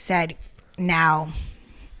you, I said, now,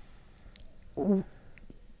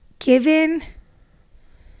 given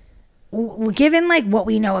like what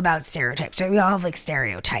we know about stereotypes, right? We all have like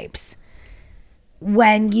stereotypes.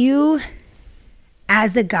 When you,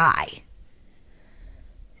 as a guy,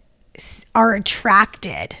 are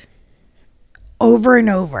attracted over and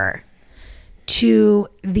over to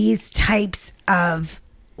these types of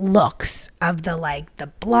looks of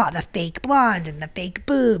the fake blonde and the fake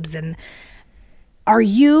boobs, and are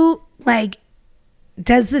you like,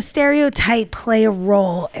 does the stereotype play a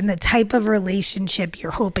role in the type of relationship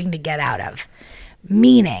you're hoping to get out of?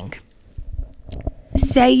 Meaning,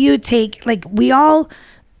 say you take, like, we all,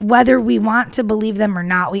 whether we want to believe them or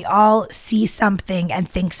not, we all see something and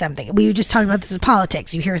think something. We were just talking about this with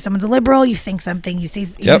politics. You hear someone's a liberal, you think something. You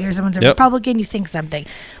hear someone's a Republican, you think something.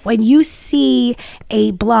 When you see a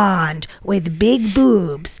blonde with big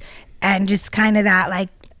boobs and just kind of that like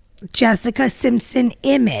Jessica Simpson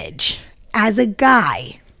image as a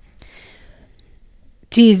guy,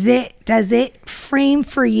 does it frame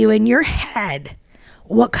for you in your head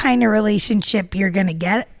what kind of relationship you're gonna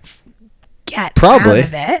get probably out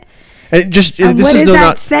of it? And just and this what is does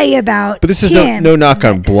that say about? But this is him? no knock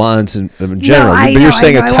on blondes in general. No, but you're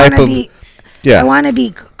saying a type of. I want to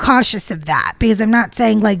be cautious of that because I'm not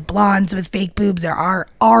saying like blondes with fake boobs are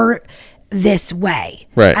this way.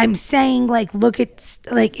 Right. I'm saying like, look at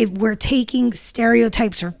like if we're taking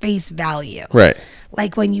stereotypes for face value. Right.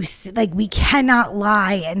 Like when you like, we cannot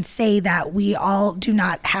lie and say that we all do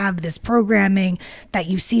not have this programming, that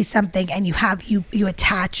you see something and you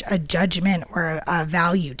attach a judgment or a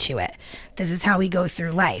value to it. This is how we go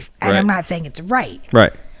through life. And I'm not saying it's right.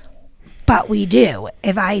 Right. But we do.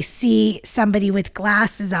 If I see somebody with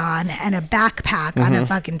glasses on and a backpack on a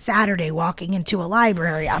fucking Saturday walking into a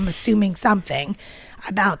library, I'm assuming something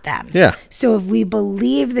about them. Yeah. So if we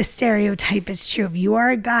believe the stereotype is true, if you are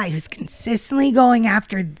a guy who's consistently going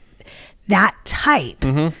after that type,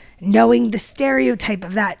 knowing the stereotype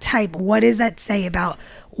of that type, what does that say about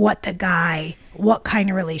what kind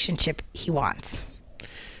of relationship he wants?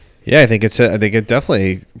 Yeah, I think it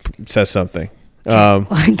definitely says something.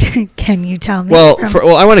 Can you tell me? Well,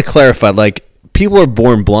 I want to clarify. Like, people are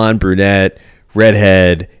born blonde, brunette,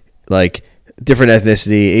 redhead, like different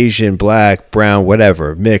ethnicity, Asian, black, brown,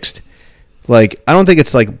 whatever, mixed. Like, I don't think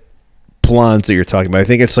it's like blondes that you're talking about. I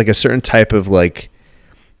think it's like a certain type of, like,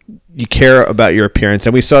 you care about your appearance.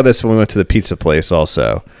 And we saw this when we went to the pizza place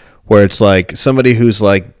also, where it's like somebody who's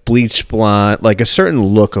like bleached blonde, like a certain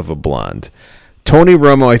look of a blonde. Tony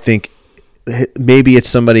Romo, I think, maybe it's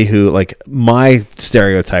somebody who, like, my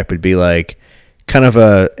stereotype would be like kind of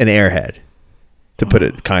an airhead, to put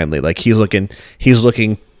it kindly. Like, he's looking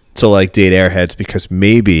to like date airheads because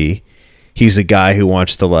maybe he's a guy who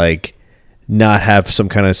wants to like not have some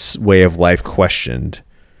kind of way of life questioned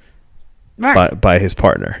by his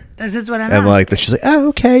partner. This is what I'm and asking. like that she's like, oh,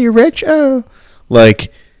 okay, you're rich. Oh,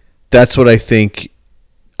 like, that's what I think.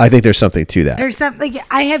 I think there's something to that. There's something.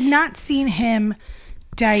 I have not seen him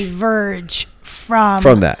diverge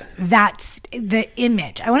from that. That's the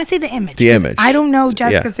image. I want to say the image. The image. I don't know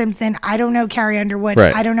Jessica Simpson. I don't know Carrie Underwood.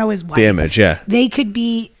 Right. I don't know his wife. The image, yeah. They could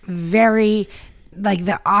be very like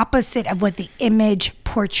the opposite of what the image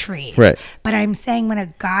portrays. Right. But I'm saying when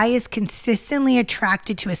a guy is consistently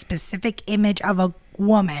attracted to a specific image of a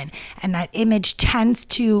woman, and that image tends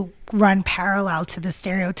to run parallel to the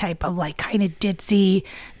stereotype of like kind of ditzy,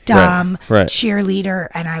 dumb cheerleader,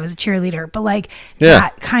 and I was a cheerleader, but like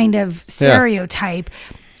that kind of stereotype.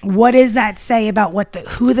 What does that say about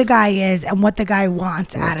who the guy is and what the guy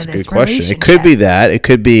wants out of this relationship? It could be that. It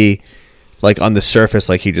could be like on the surface,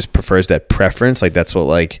 like he just prefers that preference. Like that's what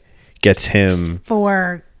like gets him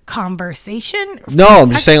for conversation. No, I'm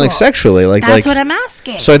just saying like sexually. Like that's what I'm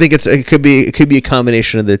asking. So I think it could be a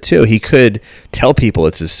combination of the two. He could tell people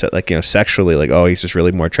it's his, like, you know, sexually, like, oh, he's just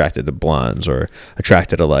really more attracted to blondes or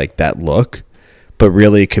attracted to like that look. but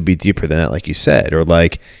really it could be deeper than that, like you said. Or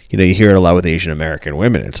like, you know, you hear it a lot with Asian American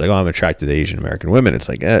women. It's like, oh, I'm attracted to Asian American women. It's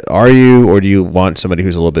like, are you, or do you want somebody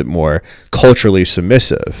who's a little bit more culturally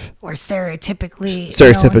submissive or stereotypically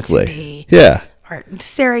known to be, yeah, or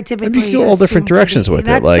stereotypically, I mean, you go all different directions with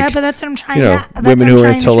it. Like, but that's what I'm trying. You know, to, women who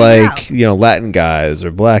are into like out. you know, Latin guys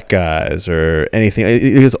or black guys or anything.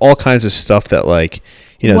 There's all kinds of stuff that like,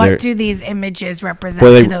 you know, what do these images represent?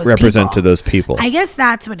 Well, they to those represent people? to those people. I guess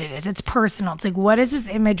that's what it is. It's personal. It's like, what does this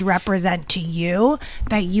image represent to you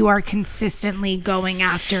that you are consistently going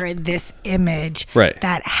after this image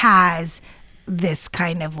that has this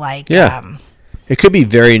kind of like, it could be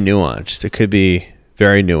very nuanced. It could be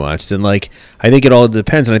very nuanced. And like, I think it all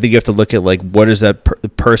depends. And I think you have to look at like, what is that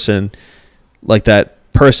person, like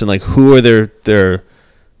who are their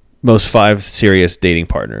most 5 serious dating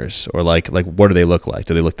partners, or like what do they look like?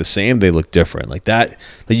 Do they look the same? Do they look different? Like that.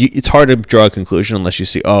 Like it's hard to draw a conclusion unless you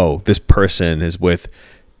see, oh, this person is with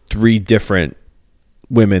 3 different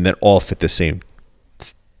women that all fit the same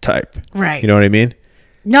type. Right. You know what I mean?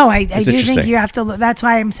 No, I do think you have to. That's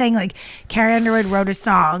why I'm saying like Carrie Underwood wrote a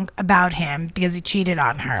song about him because he cheated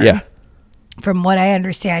on her. Yeah. From what I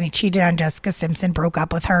understand, he cheated on Jessica Simpson, broke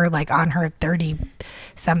up with her like on her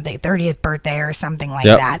 30th birthday or something like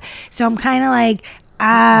that. So I'm kind of like,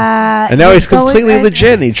 and now he's completely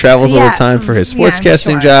legit. And he travels all the time for his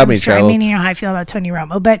sportscasting job. And he travels. I mean, you know how I feel about Tony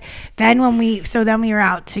Romo. But then when we were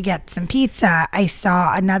out to get some pizza, I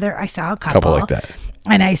saw a couple like that,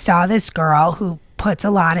 and I saw this girl who puts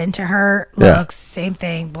a lot into her looks. Same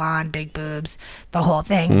thing, blonde, big boobs, the whole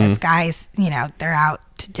thing. This guy's, you know, they're out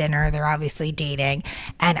to dinner. They're obviously dating.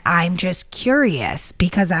 And I'm just curious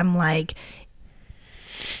because I'm like,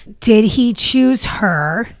 did he choose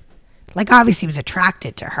her? Like, obviously he was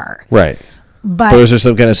attracted to her. Right. But was there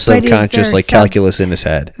some kind of subconscious like calculus in his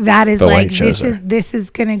head? That is like, this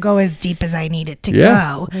is going to go as deep as I need it to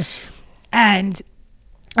go. And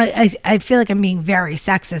I feel like I'm being very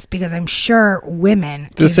sexist because I'm sure women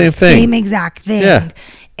do the same exact thing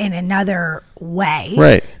in another way.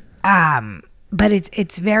 Right. But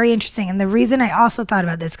it's very interesting. And the reason I also thought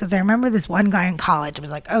about this, because I remember this one guy in college was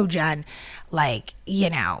like, oh, Jen, like, you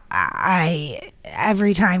know,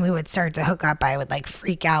 every time we would start to hook up, I would like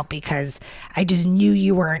freak out because I just knew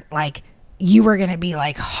you weren't like, you were going to be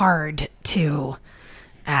like hard to,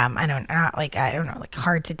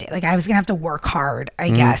 hard to date. Like I was going to have to work hard,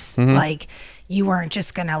 I guess. Like you weren't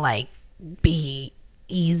just going to like be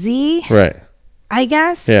easy. Right. I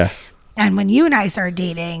guess. Yeah. And when you and I started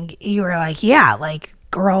dating, you were like, yeah, like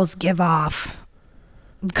girls give off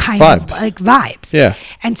kind of like vibes. Yeah.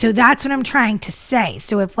 And so that's what I'm trying to say.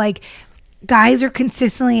 So if like guys are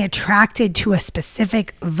consistently attracted to a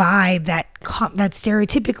specific vibe that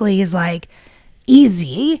stereotypically is like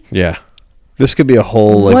easy. Yeah. This could be a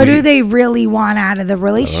whole. What do they really want out of the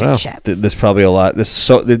relationship? There's probably a lot. There's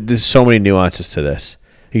so many nuances to this.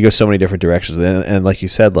 You go so many different directions, and like you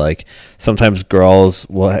said, like sometimes girls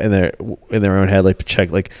will in their own head like check,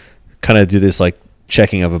 like kind of do this like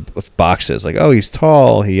checking of boxes, like, oh, he's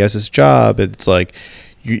tall, he has his job, and it's like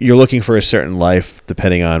you're looking for a certain life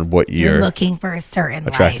depending on what you're looking for a certain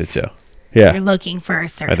attracted life. to. Yeah, you're looking for a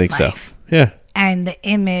certain. I think life. So. Yeah, and the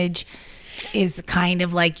image is kind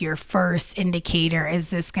of like your first indicator. Is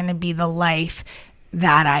this going to be the life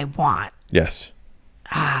that I want? Yes.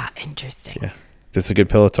 Interesting. Yeah. That's a good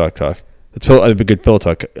pillow talk. A good pillow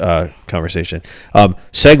talk conversation.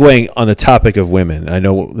 Segueing on the topic of women, I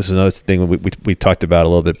know this is another thing we talked about a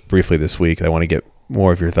little bit briefly this week that I want to get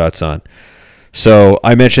more of your thoughts on. So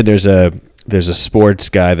I mentioned there's a sports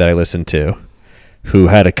guy that I listen to who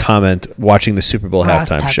had a comment watching the Super Bowl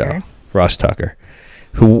halftime show. Ross Tucker,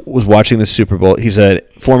 who was watching the Super Bowl. He's a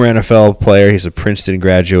former NFL player. He's a Princeton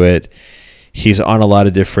graduate. He's on a lot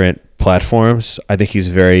of different platforms. I think he's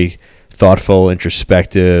very thoughtful,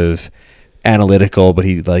 introspective, analytical, but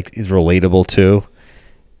he's relatable too.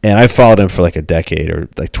 And I followed him for like a decade or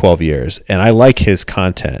like 12 years, and I like his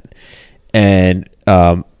content. And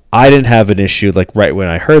I didn't have an issue like right when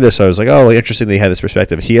I heard this. I was like, oh, interesting that he had this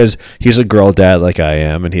perspective. He's a girl dad like I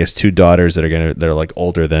am, and he has 2 daughters that are like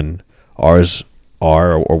older than ours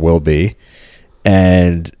are or will be.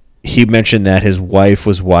 And he mentioned that his wife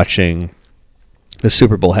was watching the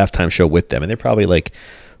Super Bowl halftime show with them, and they're probably like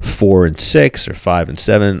 4 and 6 or 5 and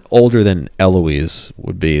 7, older than Aloisi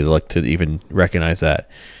would be, like to even recognize that.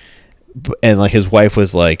 And like his wife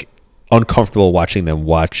was like uncomfortable watching them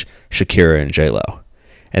watch Shakira and J-Lo.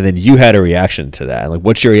 And then you had a reaction to that. Like,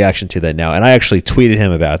 what's your reaction to that now? And I actually tweeted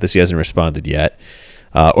him about this. He hasn't responded yet.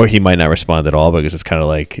 Or he might not respond at all because it's kind of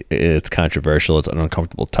like it's controversial. It's an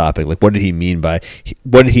uncomfortable topic. Like, what did he mean by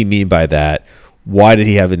that? why did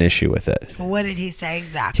he have an issue with it? What did he say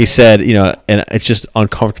exactly? He said, and it's just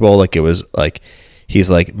uncomfortable. Like, it was like, he's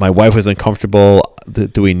like, my wife was uncomfortable.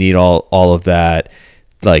 Do we need all of that?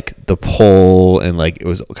 Like, the pole, and like, it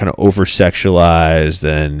was kind of over sexualized,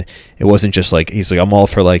 and it wasn't just like, he's like, I'm all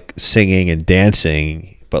for like singing and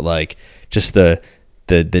dancing, but like just the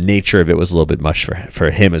nature of it was a little bit much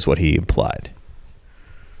for him, is what he implied.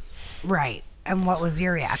 Right. And what was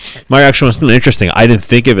your reaction? My reaction was really interesting. I didn't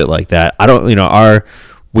think of it like that. I don't,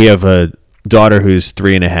 we have a daughter who's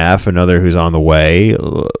 3.5, another who's on the way.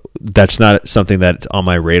 That's not something that's on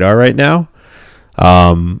my radar right now.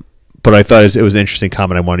 But I thought it was an interesting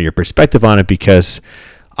comment. I wanted your perspective on it, because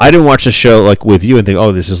I didn't watch the show like with you and think,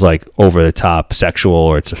 oh, this is like over the top sexual,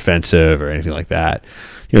 or it's offensive, or anything like that.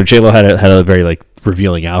 J-Lo had a very like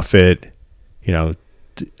revealing outfit.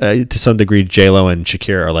 To some degree, J-Lo and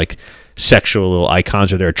Shakira are like sexual little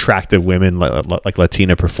icons, or they're attractive women, like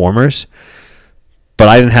Latina performers. But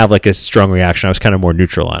I didn't have like a strong reaction. I was kind of more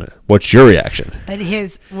neutral on it. What's your reaction? But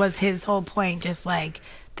his whole point just like,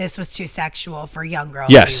 this was too sexual for young girls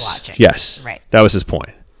yes, to be watching. Yes. Right. That was his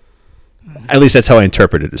point. Mm-hmm. At least that's how I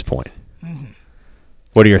interpreted his point. Mm-hmm.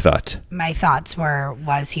 What are your thoughts? My thoughts were,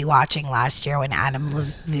 was he watching last year when Adam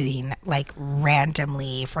Levine, like,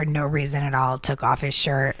 randomly, for no reason at all, took off his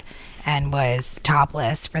shirt and was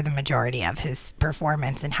topless for the majority of his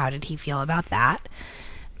performance, and how did he feel about that?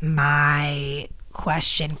 My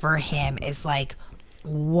question for him is, like,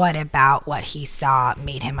 what about what he saw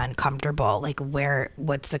made him uncomfortable? Like,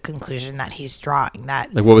 what's the conclusion that he's drawing?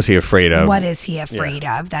 That, like, what was he afraid of? What is he afraid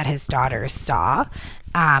of that his daughters saw?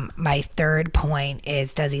 My third point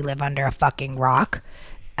is, does he live under a fucking rock?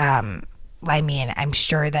 I mean, I'm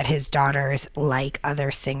sure that his daughters like other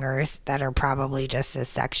singers that are probably just as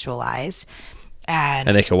sexualized, and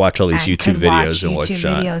they can watch all these YouTube videos and watch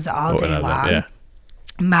videos all day long. Yeah.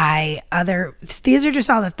 These are just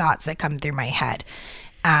all the thoughts that come through my head.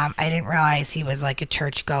 I didn't realize he was like a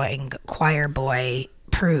church going choir boy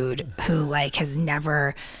prude who like has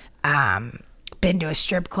never been to a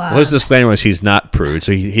strip club. Well, his disclaimer was he's not prude,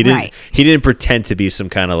 so he didn't pretend to be some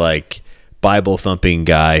kind of like Bible thumping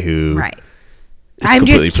guy who. Right. I'm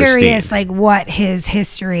just curious, pristine. Like what his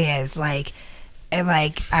history is like. And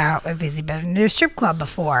like, has he been to a strip club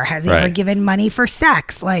before? Has he ever given money for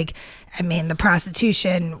sex? Like, I mean, the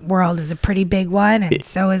prostitution world is a pretty big one, and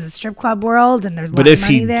so is the strip club world, and there's a lot of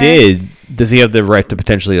money there. But if he did, does he have the right to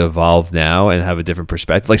potentially evolve now and have a different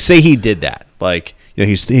perspective? Like, say he did that. Like,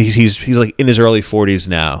 he's like in his early 40s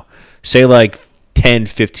now. Say like 10,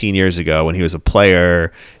 15 years ago when he was a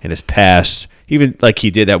player in his past, even like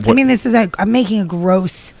he did that. I mean, I'm making a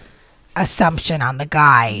gross assumption on the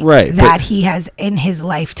guy, that he has in his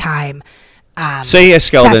lifetime say he has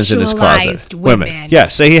skeletons in his closet, women. Yeah,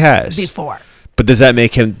 say he has before. But does that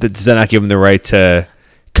not give him the right to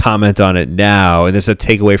comment on it now? And does that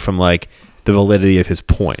take away from like the validity of his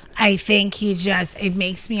point? I think it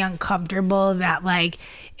makes me uncomfortable that like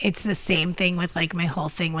it's the same thing with like my whole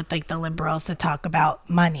thing with like the liberals to talk about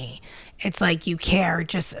money. It's like you care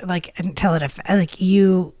just like until it like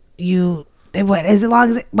you as long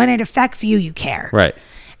as when it affects you, you care. Right.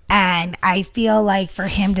 And I feel like for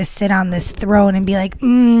him to sit on this throne and be like,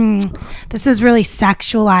 this is really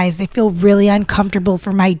sexualized. I feel really uncomfortable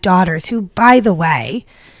for my daughters, who, by the way,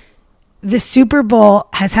 the Super Bowl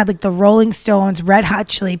has had like the Rolling Stones, Red Hot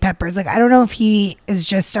Chili Peppers. Like, I don't know if he has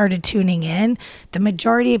just started tuning in. The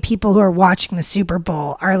majority of people who are watching the Super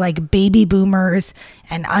Bowl are like baby boomers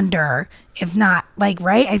and under, if not like,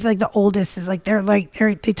 right? I feel like the oldest is like,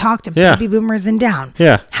 they talk to baby boomers and down.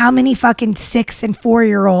 Yeah. How many fucking 6 and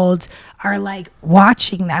 4-year-olds are like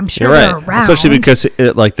watching them? I'm sure they're around. Especially because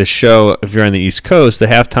like the show, if you're on the East Coast, the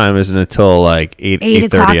halftime isn't until like 8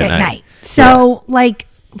 o'clock at night. So like,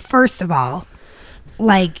 first of all,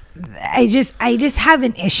 like I just have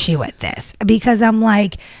an issue with this because I'm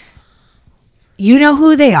like, you know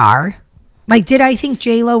who they are. Like, did I think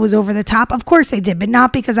J-Lo was over the top? Of course I did, but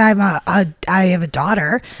not because I have a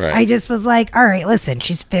daughter. Right. I just was like, all right, listen,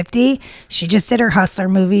 she's 50. She just did her Hustler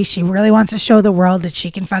movie. She really wants to show the world that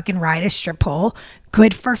she can fucking ride a strip pole.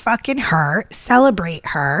 Good for fucking her. Celebrate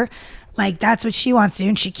her. Like, that's what she wants to do.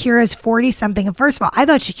 And Shakira's 40 something. And first of all, I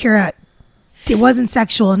thought Shakira, it wasn't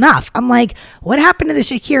sexual enough. I'm like, what happened to the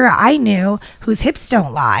Shakira I knew whose hips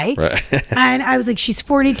don't lie? Right. And I was like, she's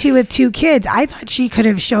 42 with 2 kids. I thought she could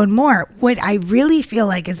have shown more. What I really feel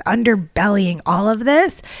like is underbellying all of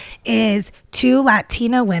this is 2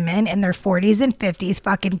 Latina women in their 40s and 50s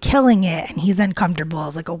fucking killing it, and he's uncomfortable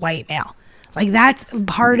as like a white male. Like that's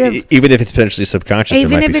part of, even if it's potentially subconscious,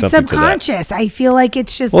 even if it's subconscious, I feel like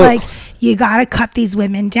it's just like, you got to cut these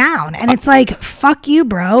women down. And it's like, fuck you,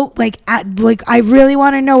 bro. Like I really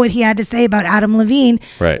want to know what he had to say about Adam Levine.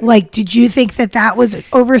 Right. Like, did you think that was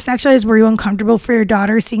over sexualized? Were you uncomfortable for your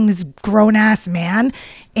daughter seeing this grown ass man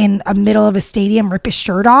in the middle of a stadium rip his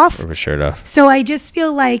shirt off? So I just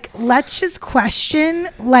feel like, let's just question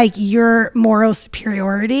like your moral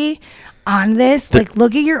superiority on this. Like,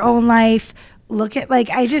 look at your own life. Look at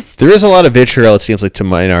there is a lot of vitriol, it seems like, to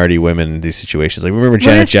minority women in these situations. Like, remember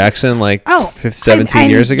Janet Jackson 17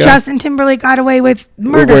 years ago? Justin Timberlake got away with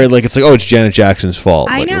murder. Where like it's like, oh, it's Janet Jackson's fault.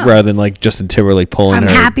 I know. Rather than like Justin Timberlake pulling her.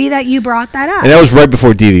 I'm happy that you brought that up. And that was right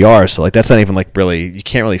before DVR, so like that's not even like really, you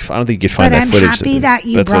can't really, I don't think you could find that footage. But I'm happy that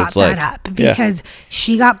you brought that up because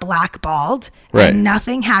she got blackballed and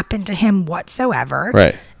nothing happened to him whatsoever.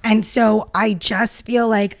 Right. And so I just feel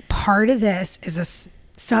like part of this is a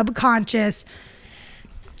subconscious,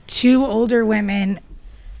 two older women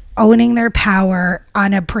owning their power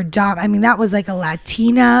on a that was like a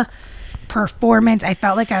Latina performance. I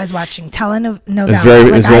felt like I was watching telenovela.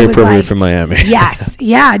 It was very appropriate for Miami. Yes.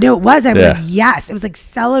 Yeah, no, it was. I was like, yes. It was like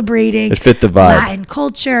celebrating. It fit the vibe. Latin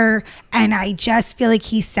culture. And I just feel like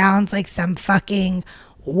he sounds like some fucking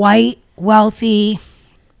white, wealthy,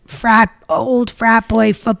 old frat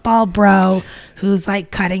boy football bro who's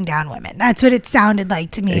like cutting down women. That's what it sounded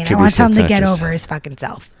like to me. And I want to tell him to get over his fucking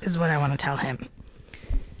self, is what I want to tell him.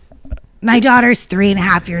 My daughter's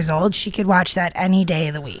 3.5 years old. She could watch that any day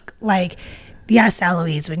of the week. Like, yes,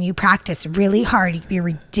 Aloisi, when you practice really hard, you can be a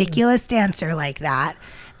ridiculous dancer like that.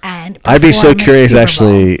 And I'd be so curious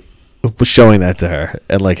actually showing that to her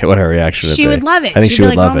and like what her reaction would be. She would love it. I think she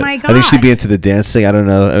would love it. My God. I think she'd be into the dancing. I don't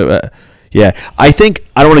know. Yeah, I think,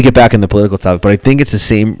 I don't want to get back in the political topic, but I think it's the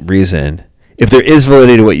same reason. If there is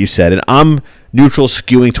validity to what you said, and I'm neutral,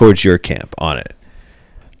 skewing towards your camp on it,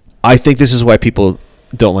 I think this is why people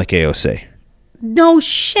don't like AOC. No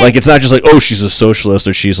shit. Like, it's not just like, oh, she's a socialist,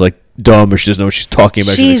 or she's like dumb, or she doesn't know what she's talking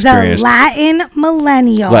about. She's a Latin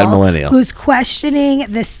millennial who's questioning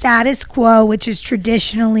the status quo, which is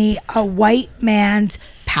traditionally a white man's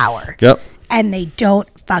power. Yep. And they don't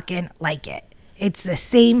fucking like it. It's the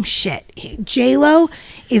same shit. J-Lo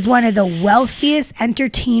is one of the wealthiest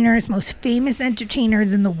entertainers, most famous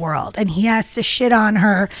entertainers in the world. And he has to shit on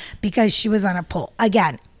her because she was on a pole.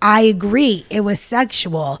 Again, I agree. It was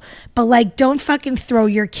sexual. But, like, don't fucking throw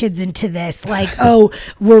your kids into this. Like, oh,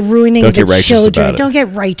 we're ruining the children. Don't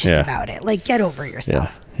get righteous about it. Like, get over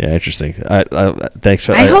yourself. Yeah, interesting. Thanks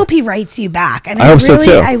for. I hope he writes you back, and I hope so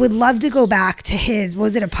too. I would love to go back to his.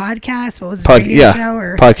 Was it a podcast? What was his radio show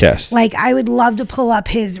or podcast? Like, I would love to pull up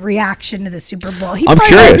his reaction to the Super Bowl. I'm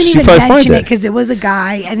curious. Doesn't even mention it because it was a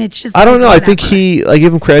guy, and it's just. I don't know. I think I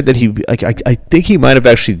give him credit that he like. I think he might have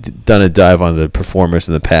actually done a dive on the performers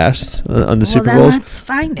in the past on the Super Bowls. Let's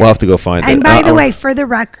find it. We'll have to go find it. And by the way, for the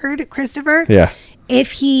record, Christopher. Yeah.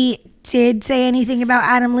 If he did say anything about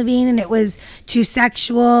Adam Levine and it was too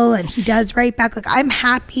sexual and he does write back, like, I'm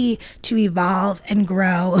happy to evolve and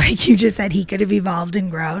grow. Like you just said, he could have evolved and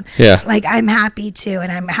grown. Yeah. Like, I'm happy to,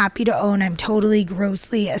 and I'm happy to own, I'm totally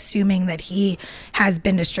grossly assuming that he has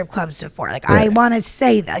been to strip clubs before. Like, right. I want to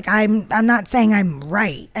say that, like, I'm not saying I'm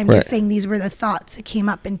right. I'm just saying these were the thoughts that came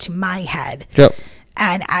up into my head. Yep.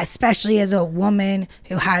 And especially as a woman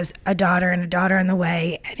who has a daughter and a daughter on the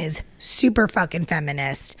way and is super fucking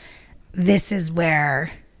feminist, this is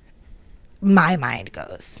where my mind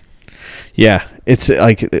goes. Yeah, it's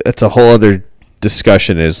like, it's a whole other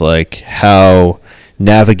discussion, is like how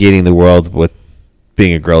navigating the world with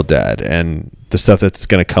being a girl dad and the stuff that's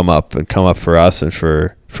going to come up for us and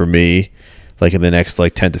for me, like in the next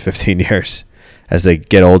like 10 to 15 years as they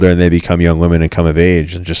get older and they become young women and come of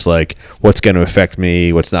age, and just like what's going to affect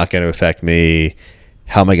me, what's not going to affect me,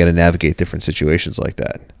 how am I going to navigate different situations like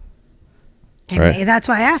that? And right. That's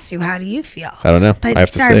why I asked you, how do you feel? I don't know. But I have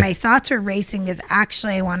sorry, to say. My thoughts were racing because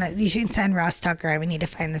actually you should send Ross Tucker. I would need to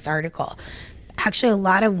find this article. Actually, a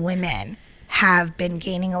lot of women have been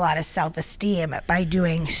gaining a lot of self-esteem by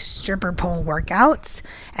doing stripper pole workouts,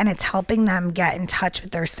 and it's helping them get in touch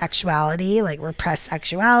with their sexuality, like repressed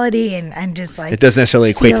sexuality, and just like, it doesn't necessarily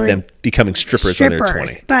equate to them becoming strippers when they're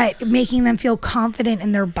 20, but making them feel confident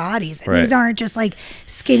in their bodies. And right. These aren't just like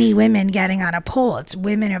skinny women getting on a pole. It's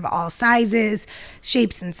women of all sizes,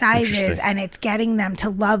 shapes and sizes, and it's getting them to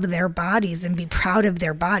love their bodies and be proud of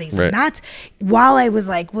their bodies. Right. And that's, while I was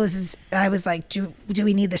like, do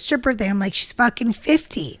we need the stripper thing? I'm like, she's fucking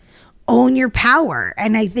 50. own your power.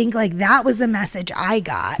 And I think like that was the message I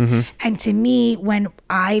got. And to me, when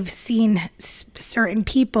I've seen certain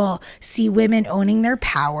people see women owning their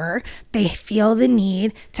power, they feel the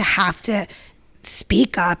need to have to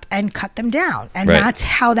speak up and cut them down. And that's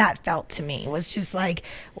how that felt to me. It was just like,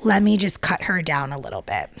 let me just cut her down a little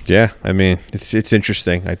bit. Yeah, I mean, it's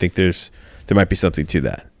interesting. I think there might be something to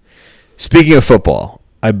that. Speaking of football,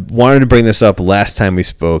 I wanted to bring this up last time we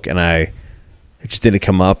spoke, and it just didn't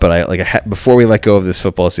come up. But before we let go of this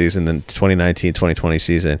football season, the 2019-2020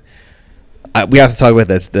 season, we have to talk about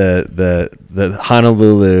the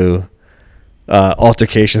Honolulu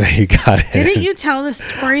altercation that you got in. Didn't you tell the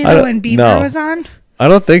story though when Bieber was on? I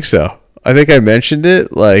don't think so. I think I mentioned it,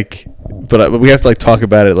 but we have to talk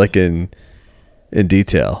about it in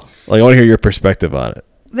detail. I want to hear your perspective on it.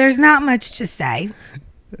 There's not much to say.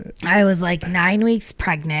 I was 9 weeks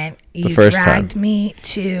pregnant. You first dragged time. me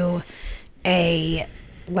to a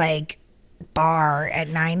bar at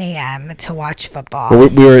 9 a.m. to watch football. Well,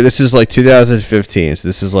 this is 2015, so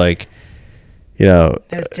this is it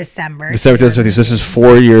was December. December 2015. So this is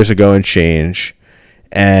 4 years ago and change,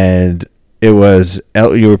 and it was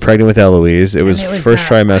you were pregnant with Aloisi. It was first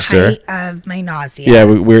trimester. Height of my nausea. Yeah,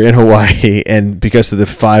 we were in Hawaii, and because of the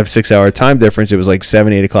 5-6 hour time difference, it was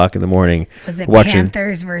 7-8 o'clock in the morning. Was it watching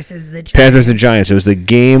Panthers versus the Giants? Panthers and Giants. It was the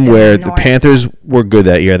game where the Panthers were good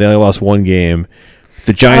that year. They only lost one game.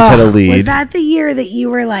 The Giants had a lead. Was that the year that you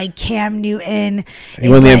were Cam Newton? He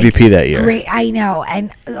won the MVP that year. Great, I know.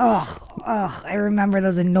 And I remember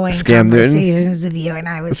those annoying conversations with you. And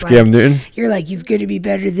I was Newton? You're he's going to be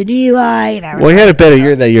better than Eli. And I was he had a better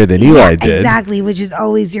year that year than Eli did. Exactly, which is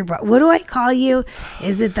always your. What do I call you?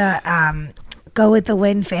 Is it the go with the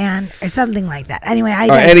wind fan or something like that? Anyway,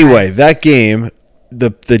 anyway, that game,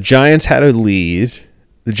 the Giants had a lead.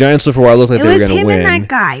 The Giants for a while looked like they were going to win. It was him and that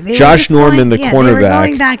guy. Josh Norman, the cornerback. They were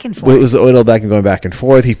going back and forth. It was going back and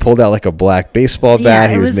forth. He pulled out a black baseball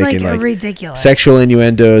bat. Yeah, he was making ridiculous sexual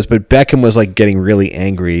innuendos. But Beckham was getting really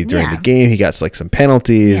angry during the game. He got some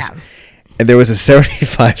penalties. Yeah. And there was a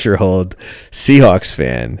 75-year-old Seahawks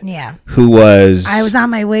fan. Yeah. Who was. I was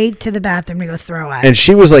on my way to the bathroom to go throw up. And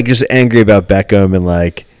she was just angry about Beckham and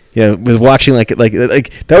was watching that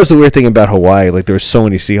was the weird thing about Hawaii. There were so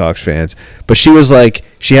many Seahawks fans, but she was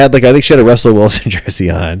she had I think she had a Russell Wilson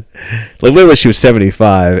jersey on. Literally, she was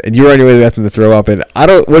 75, and you were on your way to the bathroom to throw up. And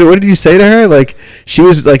what did you say to her? She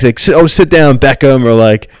was sit down, Beckham,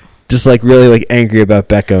 or just really angry about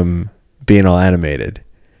Beckham being all animated.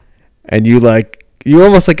 And you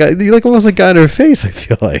almost got in her face. I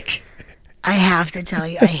feel like. I have to tell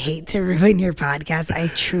you, I hate to ruin your podcast. I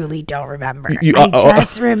truly don't remember. I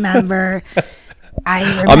just remember.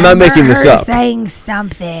 I'm not making this up. Saying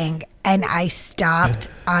something, and I stopped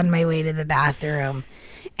on my way to the bathroom,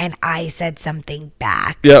 and I said something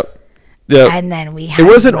back. Yep. And then we had It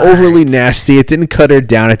wasn't words. overly nasty. It didn't cut her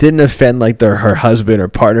down. It didn't offend her husband or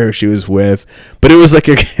partner who she was with. But it was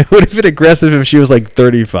it would have been aggressive if she was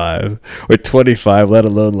 35 or 25, let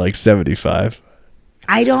alone 75.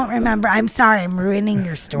 I don't remember. I'm sorry. I'm ruining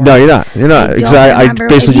your story. No, you're not. You're not. I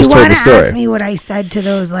basically just told the story. If you want to ask me what I said to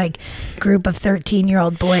those group of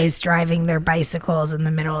 13-year-old boys driving their bicycles in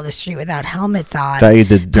the middle of the street without helmets on. That you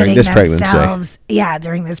did during this pregnancy. Yeah,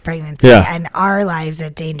 during this pregnancy. Yeah. And our lives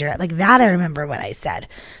at danger. That I remember what I said.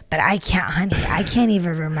 But I can't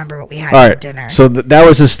even remember what we had for dinner. So that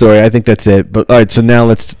was the story. I think that's it. But all right, so now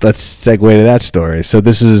let's segue to that story. So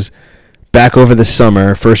this is back over the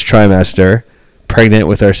summer, first trimester. Pregnant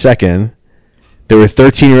with our second. There were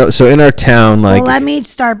 13-year-olds. So in our town, well, let me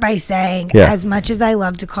start by saying, as much as I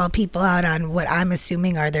love to call people out on what I'm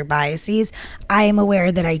assuming are their biases, I am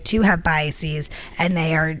aware that I too have biases, and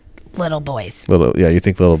they are little boys. You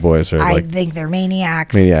think little boys are? I think they're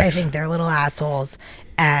maniacs. I think they're little assholes,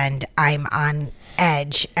 and I'm on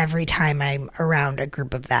edge every time I'm around a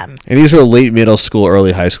group of them. And these were late middle school,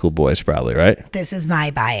 early high school boys, probably, right? This is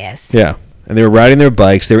my bias. Yeah. And they were riding their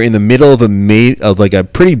bikes. They were in the middle of a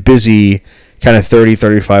pretty busy kind of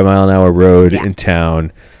 35 mile an hour road in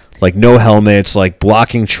town. No helmets,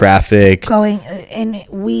 blocking traffic. Going and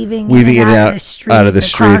weaving in and out of the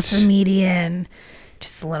streets. Across the median.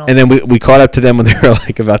 Just a little. And then we caught up to them when they were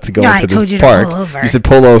about to go into this park. To pull over. You said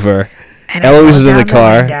pull over. And Eloise was in the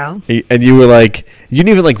car. And you were you didn't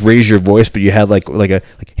even raise your voice, but you had a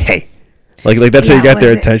hey. That's how you got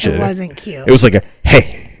their attention. It wasn't cute. It was a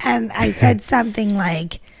hey. And I said something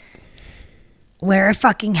wear a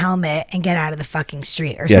fucking helmet and get out of the fucking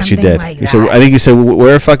street or something you did. That. I think you said,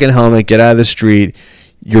 wear a fucking helmet, get out of the street.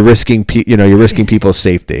 you're risking people's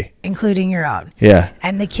safety, including your own. Yeah.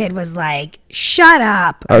 And the kid was like, "Shut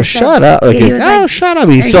up!" Oh, shut up! Like, shut up!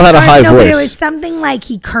 He still had a high voice. But it was something like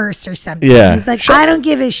he cursed or something. Yeah. He's like, "I don't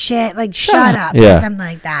give a shit." Like, shut up, or something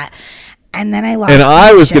like that. And then I lost. And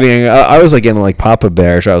I was getting like Papa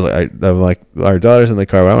Bear. So I'm like, our daughter's in the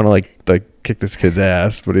car. I want to like kick this kid's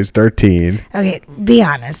ass, but he's 13. Okay, be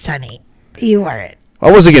honest, honey. You weren't.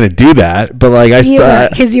 I wasn't gonna do that, but like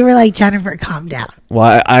because you were like, Jennifer, calm down.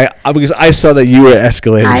 Well, because I saw that you were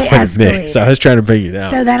escalating with me, so I was trying to bring you down.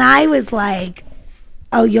 So then I was like,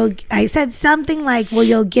 I said something like, well,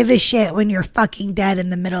 you'll give a shit when you're fucking dead in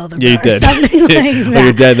the middle of the road. Yeah, you did. Or something like that. When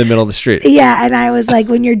you're dead in the middle of the street. Yeah, and I was like,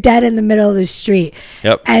 when you're dead in the middle of the street.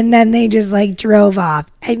 Yep. And then they just like drove off,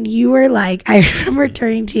 and you were like, I remember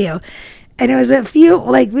turning to you. And it was a few,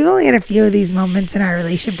 like, we only had a few of these moments in our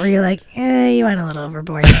relationship where you're like, you went a little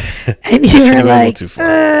overboard. And you were like,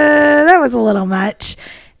 that was a little much.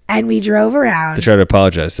 And we drove around. To try to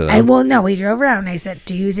apologize to them. And well, no, we drove around and I said,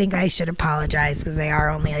 do you think I should apologize? Because they are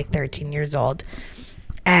only like 13 years old.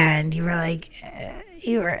 And you were like,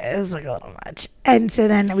 it was like a little much. And so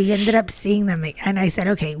then we ended up seeing them. And I said,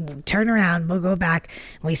 okay, turn around. We'll go back.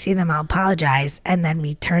 And we see them. I'll apologize. And then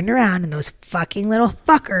we turned around and those fucking little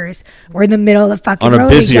fuckers were in the middle of the fucking road. On a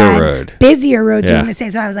busier road doing the same.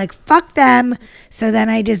 So I was like, fuck them. So then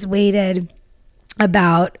I just waited.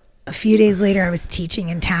 About a few days later, I was teaching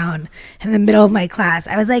in town in the middle of my class.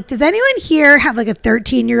 I was like, does anyone here have like a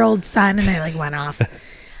 13-year-old son? And I like went off.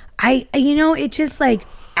 It just like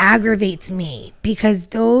aggravates me because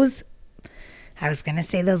I was going to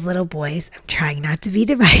say those little boys, I'm trying not to be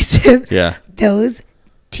divisive. Yeah. Those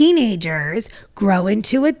teenagers grow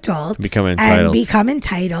into adults become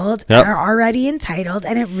entitled, yep. Are already entitled,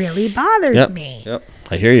 and it really bothers me. Yep.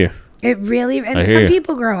 I hear you. It really, and some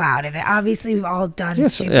people grow out of it. Obviously, we've all done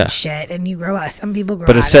stupid shit, and you grow out. Some people grow out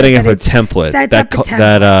of it. But it's setting up a template.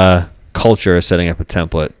 That culture is setting up a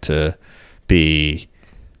template to be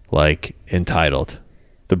like entitled.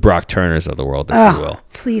 The Brock Turners of the world, if you will.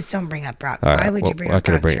 Please don't bring up Brock. Why would you bring up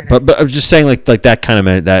Brock Turner? But I'm just saying, like that kind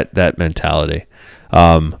of that mentality.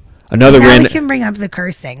 We can bring up the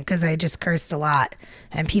cursing because I just cursed a lot,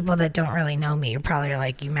 and people that don't really know me, you're probably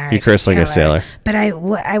like, you married. You curse like a sailor. But I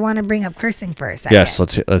want to bring up cursing for a second. Yes,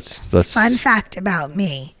 let's. Fun fact about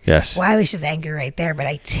me. Yes. Well, I was just angry right there, but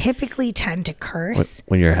I typically tend to curse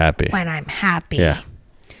when you're happy. When I'm happy. Yeah.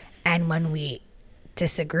 And when we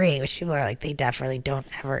disagree, which people are like, they definitely don't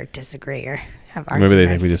ever disagree or have arguments. Maybe they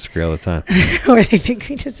think we disagree all the time. Or they think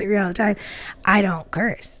we disagree all the time. I don't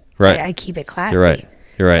curse. Right. I keep it classy.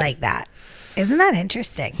 You're right. Like that. Isn't that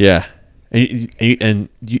interesting? Yeah. And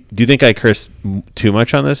do you think I curse too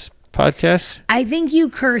much on this podcast? I think you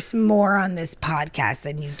curse more on this podcast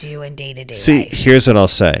than you do in day-to-day life. See, here's what I'll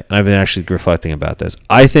say. And I've been actually reflecting about this.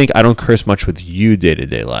 I think I don't curse much with you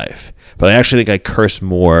day-to-day life. But I actually think I curse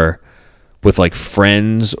more with like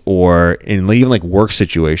friends or in even like work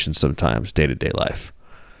situations sometimes, day-to-day life.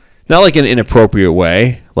 Not like in an inappropriate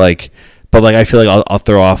way, like, but like I feel like I'll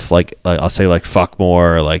throw off like I'll say like fuck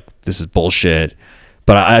more or like this is bullshit.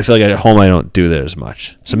 But I feel like at home I don't do that as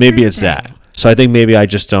much. So maybe it's that. So I think maybe I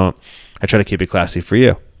just don't. I try to keep it classy for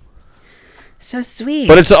you. So sweet.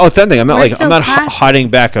 But it's authentic. I'm not hiding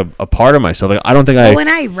back a part of myself. Like I don't think when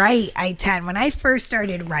I write, when I first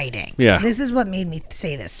started writing. Yeah. This is what made me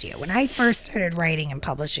say this to you. When I first started writing and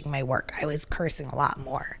publishing my work, I was cursing a lot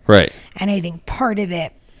more. Right. And I think part of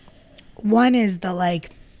it, one is the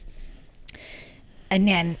like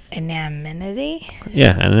anonymity.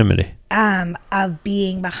 Yeah, anonymity. Of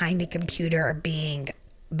being behind a computer or being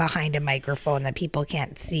behind a microphone that people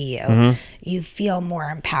can't see you. Mm-hmm. You feel more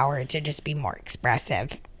empowered to just be more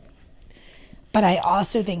expressive. But I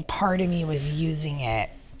also think part of me was using it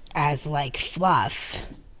as like fluff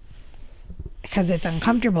because it's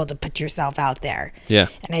uncomfortable to put yourself out there. Yeah.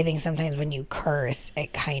 And I think sometimes when you curse,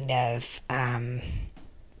 it kind of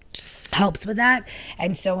helps with that.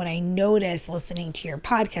 And so when I noticed listening to your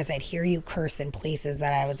podcast, I'd hear you curse in places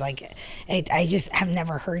that I was like, I just have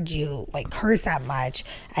never heard you like curse that much.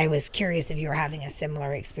 I was curious if you were having a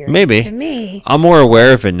similar experience to me. I'm more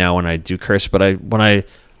aware of it now when I do curse, but when I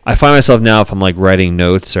find myself now, if I'm like writing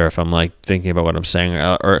notes or if I'm like thinking about what I'm saying,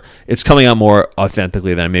 or it's coming out more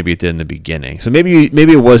authentically than maybe it did in the beginning. So maybe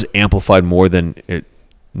it was amplified more than it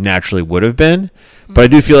naturally would have been. But I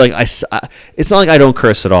do feel like it's not like I don't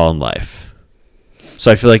curse at all in life. So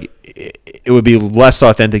I feel like it would be less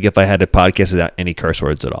authentic if I had a podcast without any curse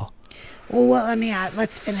words at all. Well,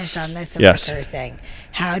 let's finish on this about cursing.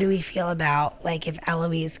 How do we feel about like if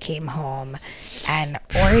Aloisi came home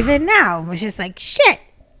or even now was just like, shit,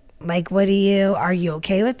 Like, are you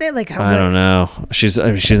okay with it? Like, I don't know. She's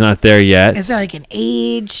not there yet. Is there like an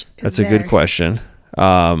age? That's a good question.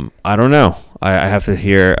 I don't know. I have to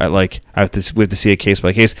hear. We have to see a case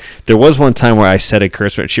by case. There was one time where I said a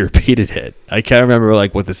curse word, she repeated it. I can't remember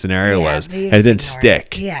like what the scenario was, and it didn't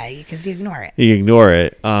stick. Yeah, because you ignore it. You ignore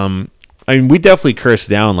it. I mean, we definitely curse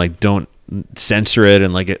down. Like, don't censor it,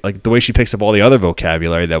 and like the way she picks up all the other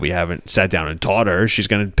vocabulary that we haven't sat down and taught her, she's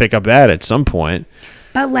gonna pick up that at some point.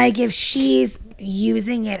 But like, if she's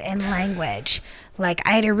using it in language, like,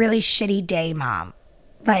 I had a really shitty day, Mom.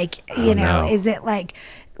 Like, you know, is it like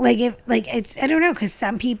if like it's, I don't know, because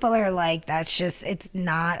some people are like, that's just, it's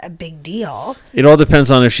not a big deal. It all depends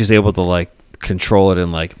on if she's able to like control it,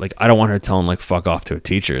 and like I don't want her telling like fuck off to her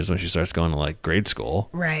teachers when she starts going to like grade school,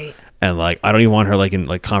 right? And like I don't even want her like in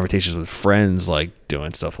like conversations with friends like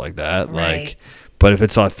doing stuff like that, right. Like, but if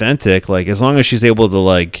it's authentic, like as long as she's able to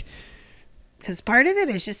like, because part of it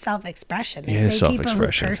is just self-expression. They say people who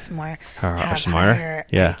curse more are smarter.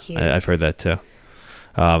 Yeah, IQs. I've heard that too.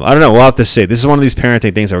 I don't know. We'll have to see. This is one of these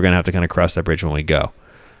parenting things that we're gonna have to kind of cross that bridge when we go,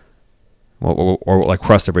 or like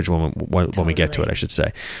cross the bridge when we get to it, I should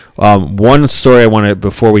say. One story I want to,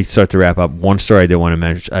 before we start to wrap up, one story I did want to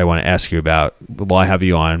mention. I want to ask you about while I have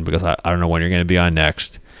you on, because I don't know when you're going to be on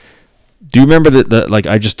next. Do you remember the like,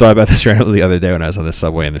 I just thought about this randomly the other day when I was on the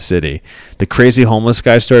subway in the city, the crazy homeless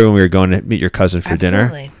guy story when we were going to meet your cousin for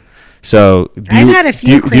dinner? So do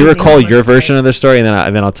you recall your version of the story,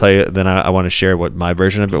 and then I'll tell you. Then I want to share what my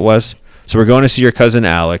version of it was. So we're going to see your cousin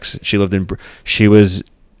Alex. She was,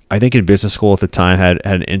 I think, in business school at the time, had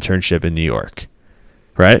an internship in New York,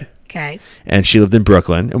 right? Okay. And she lived in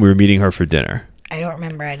Brooklyn, and we were meeting her for dinner. I don't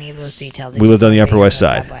remember any of those details. We lived on the Upper West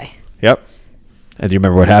Side. Subway. Yep. And do you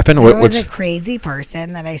remember what happened? There was a crazy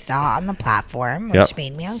person that I saw on the platform, which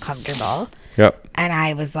made me uncomfortable. Yep. And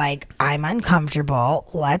I was like, I'm uncomfortable.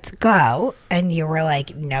 Let's go. And you were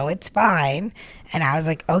like, no, it's fine. And I was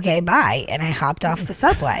like, okay, bye. And I hopped off the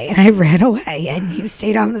subway and I ran away. And you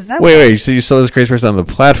stayed on the subway. Wait. So you saw this crazy person on the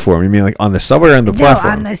platform? You mean like on the subway or on the platform?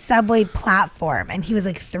 No, on the subway platform. And he was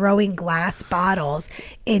like throwing glass bottles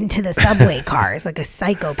into the subway cars like a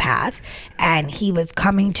psychopath. And he was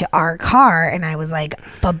coming to our car. And I was like,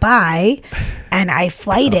 bye-bye. And I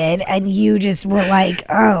flighted. And you just were like,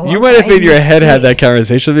 oh. You might have in your head had that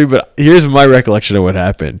conversation with me. But here's my recollection of what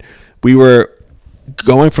happened. We were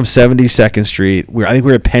going from 72nd Street. I think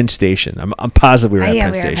we were at Penn Station. I'm positive we were at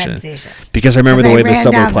Penn Station. Because I remember the way the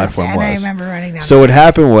subway platform was. I remember running down. So what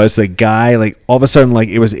happened was the guy, like, all of a sudden, like,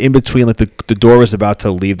 it was in between, like, the door was about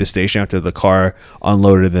to leave the station after the car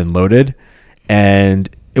unloaded and loaded. And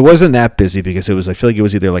it wasn't that busy because it was, I feel like it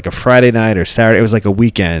was either like a Friday night or Saturday. It was like a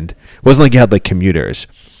weekend. It wasn't like you had like commuters.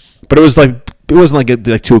 But it was like, it wasn't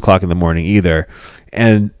like 2 o'clock in the morning either.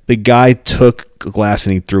 And the guy took glass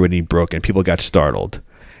and he threw it and he broke it, and people got startled.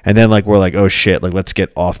 And then like we're like, oh shit, like let's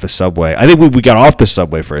get off the subway. I think we got off the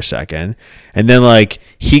subway for a second, and then like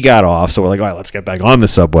he got off, so we're like, all right, let's get back on the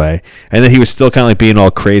subway. And then he was still kind of like being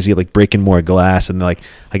all crazy, like breaking more glass, and like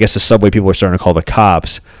I guess the subway people were starting to call the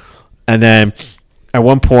cops. And then at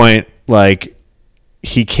one point, like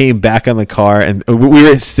he came back on the car, and we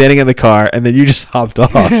were standing in the car, and then you just hopped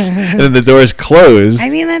off, and then the doors closed. I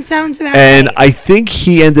mean, that sounds about and right. I think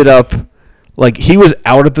he ended up, like, he was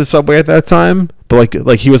out at the subway at that time, but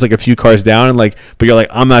like he was like a few cars down, and like, but you're like,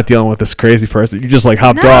 I'm not dealing with this crazy person. You just like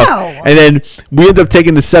hopped off, and then we ended up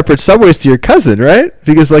taking the separate subways to your cousin, right?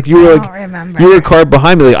 Because like you were you were a car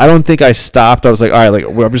behind me. Like, I don't think I stopped. I was like, all right, like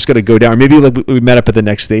I'm just gonna go down. Or maybe like we met up at the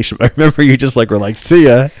next station. But I remember you just like were like, see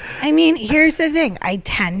ya. I mean, here's the thing. I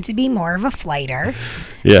tend to be more of a flighter.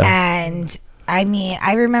 Yeah. And I mean,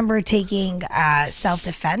 I remember taking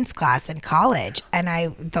self-defense class in college,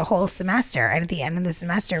 and the whole semester, and at the end of the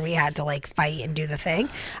semester, we had to like fight and do the thing.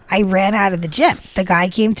 I ran out of the gym. The guy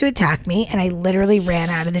came to attack me, and I literally ran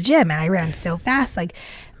out of the gym, and I ran so fast. Like,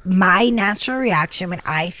 my natural reaction when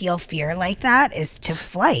I feel fear like that is to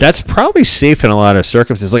flight. That's probably safe in a lot of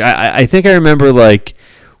circumstances. Like, I think I remember like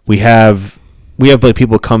we have like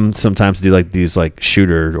people come sometimes to do like these like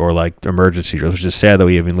shooter or like emergency drills, which is sad that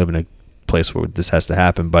we even live in a place where this has to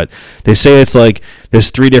happen. But they say it's like there's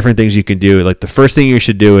 3 different things you can do. Like, the first thing you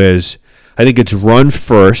should do is, I think it's run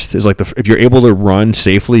first. Is like if you're able to run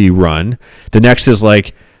safely, you run. The next is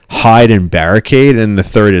like hide and barricade, and the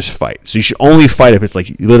third is fight. So you should only fight if it's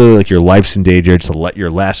like literally like your life's endangered. It's your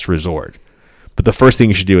last resort. But the first thing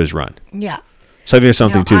you should do is run. Yeah. So I think there's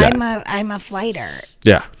something to that. I'm a flighter.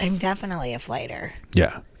 Yeah. I'm definitely a flighter.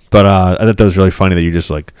 Yeah. But I thought that was really funny that you just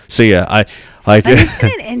like, see ya. But isn't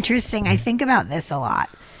it interesting? I think about this a lot.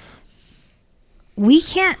 we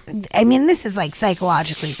can't, I mean, this is like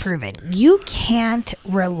psychologically proven. You can't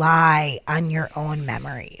rely on your own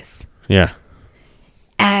memories. Yeah.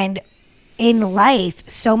 And in life,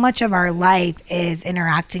 so much of our life is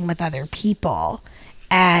interacting with other people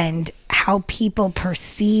and how people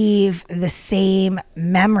perceive the same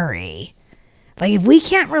memory. Like if we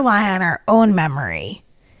can't rely on our own memory,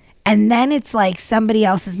 and then it's like somebody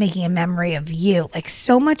else is making a memory of you. Like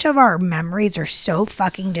so much of our memories are so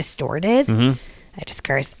fucking distorted. I just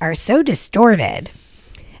cursed, are so distorted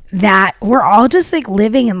that we're all just like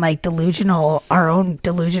living in like our own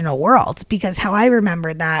delusional worlds, because how I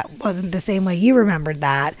remembered that wasn't the same way you remembered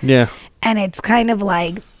that. Yeah. And it's kind of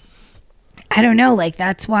like, I don't know, like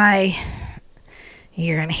that's why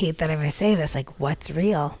you're going to hate that I'm going to say this. Like, what's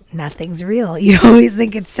real? Nothing's real. You always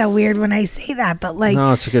think it's so weird when I say that, but like,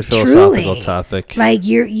 no, it's a good philosophical topic. Like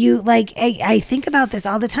I think about this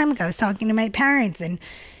all the time. Like I was talking to my parents and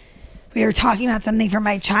we were talking about something from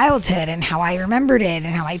my childhood and how I remembered it and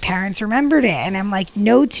how my parents remembered it. And I'm like,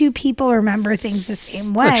 no two people remember things the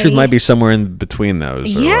same way. The truth might be somewhere in between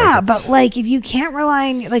those. Yeah, but like if you can't rely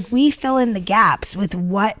on, like we fill in the gaps with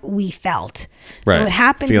what we felt. Right. So what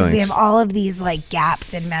happens Feelings. is we have all of these like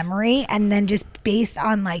gaps in memory, and then just based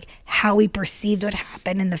on like how we perceived what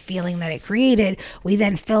happened and the feeling that it created, we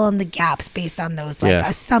then fill in the gaps based on those like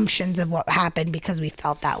assumptions of what happened because we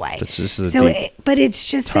felt that way. But it's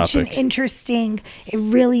just topic. Such an interesting, it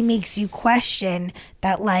really makes you question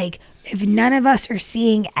that, like, if none of us are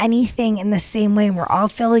seeing anything in the same way and we're all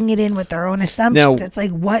filling it in with our own assumptions, now, it's like,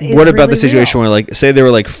 what about really the situation real? where, like, say there were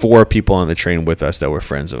like 4 people on the train with us that were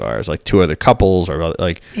friends of ours, like 2 other couples, or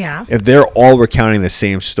like, if they're all recounting the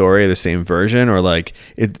same story, the same version, or like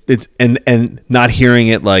it's and not hearing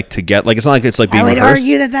it like to get, like, it's not like it's like being I would rehearsed.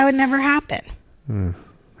 argue that would never happen.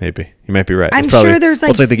 Maybe you might be right. I'm sure there's like,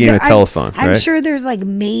 it's like the game of telephone. I'm right? sure there's like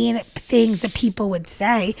main things that people would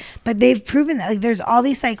say, but they've proven that, like, there's all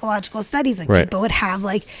these psychological studies, like people would have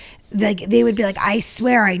like they would be like, I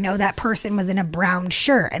swear I know that person was in a brown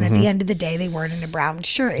shirt, and at the end of the day they weren't in a brown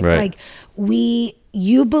shirt. It's like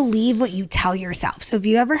you believe what you tell yourself. So if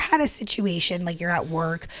you ever had a situation like you're at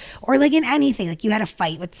work or like in anything, like you had a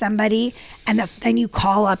fight with somebody and then you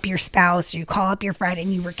call up your spouse or you call up your friend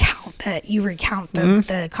and you recount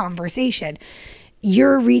the conversation,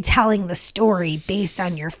 you're retelling the story based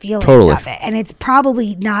on your feelings of it. And it's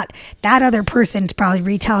probably not, that other person's probably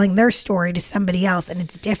retelling their story to somebody else and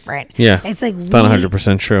it's different. Yeah. It's like, not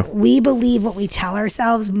 100% true. We believe what we tell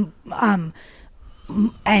ourselves,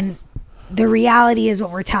 and the reality is what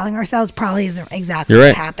we're telling ourselves probably isn't exactly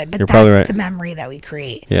what happened, but that's the memory that we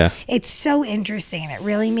create. Yeah. It's so interesting, and it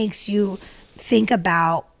really makes you think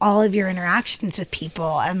about all of your interactions with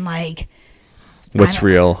people and like what's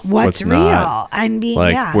real, what's real, not. And being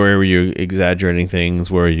like where were you exaggerating things,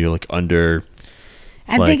 where are you like under,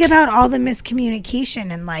 and like, think about all the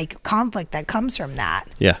miscommunication and like conflict that comes from that.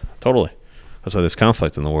 Yeah, totally. That's why there's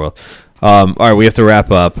conflict in the world. All right, we have to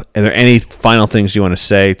wrap up. Are there any final things you want to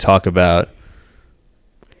say, talk about?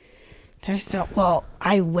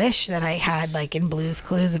 I wish that I had, like in Blue's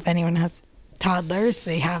Clues, if anyone has toddlers,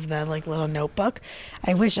 they have the like little notebook.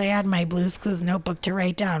 I wish I had my Blue's Clues notebook to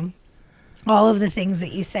write down all of the things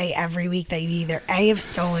that you say every week that you either A, have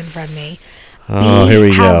stolen from me, Oh, here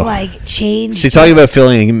we have go. Like changed. So you're talking about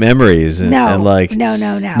filling memories, and like no.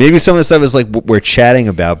 Maybe some of the stuff is like what we're chatting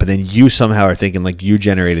about, but then you somehow are thinking like you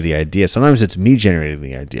generated the idea. Sometimes it's me generating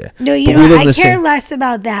the idea. No, you know, I care less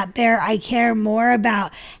about that, Bear. I care more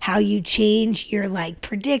about how you change your like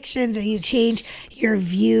predictions or you change your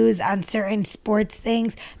views on certain sports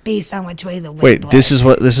things based on which way the wind blows. This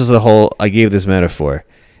is the whole. I gave this metaphor.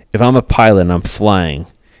 If I'm a pilot and I'm flying,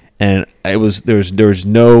 and there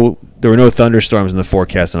were no thunderstorms in the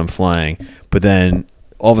forecast and I'm flying, but then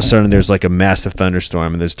all of a sudden there's like a massive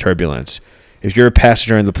thunderstorm and there's turbulence. If you're a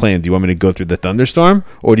passenger in the plane, do you want me to go through the thunderstorm,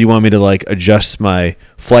 or do you want me to like adjust my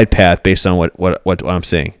flight path based on what I'm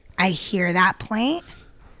seeing? I hear that point.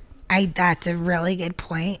 That's a really good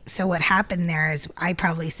point. So what happened there is I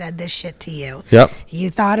probably said this shit to you. Yep. You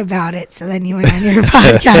thought about it, so then you went on your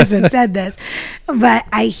podcast and said this. But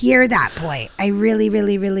I hear that point. I really,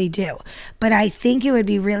 really, really do. But I think it would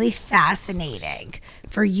be really fascinating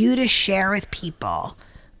for you to share with people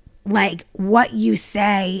like what you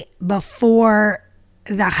say before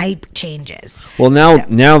the hype changes. Well,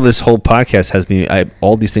 now this whole podcast has me.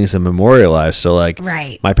 All these things are memorialized. So like,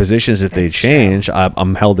 my positions, if they change,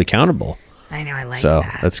 I'm held accountable. I know. I like that.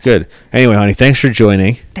 So that's good. Anyway, honey, thanks for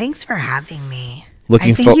joining. Thanks for having me.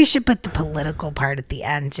 I think you should put the political part at the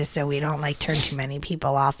end, just so we don't turn too many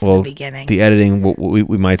people off at the beginning. The editing,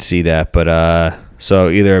 we might see that, but so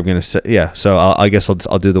either I'm gonna say So I guess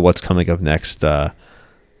I'll do the what's coming up next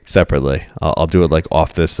separately. I'll do it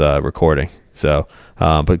off this recording. So,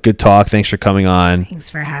 but good talk. Thanks for coming on. Thanks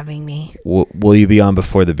for having me. Will you be on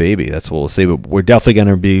before the baby? That's what we'll see. But we're definitely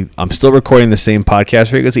gonna be. I'm still recording the same podcast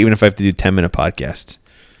frequency, even if I have to do 10-minute podcasts.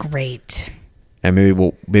 Great. And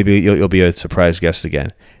maybe you'll be a surprise guest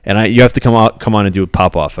again. And you have to come on and do a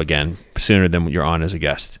pop off again sooner than you're on as a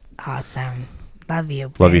guest. Awesome. Love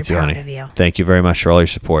you. Love you too, honey. Thank you very much for all your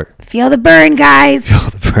support. Feel the burn, guys. Feel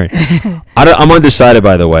the burn. I'm undecided,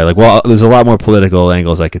 by the way. There's a lot more political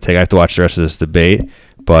angles I could take. I have to watch the rest of this debate.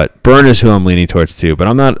 But Burn is who I'm leaning towards too. But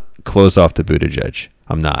I'm not closed off to Buttigieg.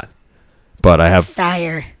 I'm not. But I have.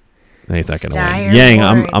 Steyer. He's not going to win. Yang.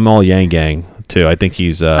 I'm all Yang Gang too. I think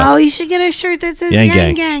he's. Oh, you should get a shirt that says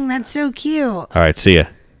Yang Gang. That's so cute. All right. See ya.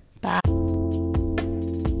 Bye.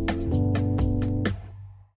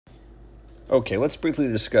 Okay, let's briefly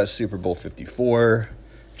discuss Super Bowl 54,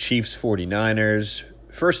 Chiefs 49ers.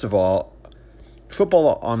 First of all,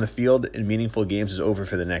 football on the field in meaningful games is over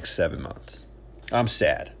for the next 7 months. I'm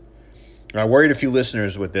sad. I worried a few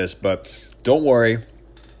listeners with this, but don't worry.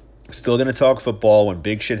 Still going to talk football when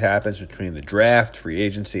big shit happens between the draft, free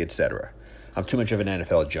agency, etc. I'm too much of an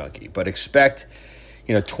NFL junkie, but expect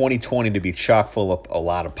 2020 to be chock full of a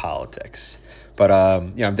lot of politics. But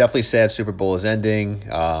I'm definitely sad Super Bowl is ending.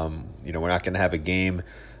 We're not going to have a game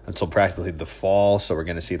until practically the fall, so we're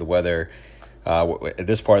going to see the weather at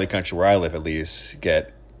this part of the country where I live, at least,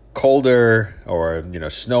 get colder or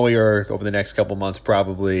snowier over the next couple months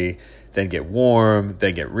probably, then get warm,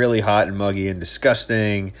 then get really hot and muggy and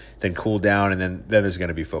disgusting, then cool down, and then there's going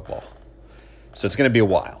to be football. So it's going to be a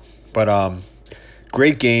while. But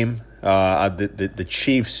great game. The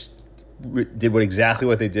Chiefs did exactly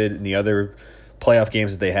what they did in the other playoff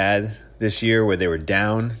games that they had this year, where they were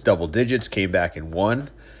down double digits, came back and won,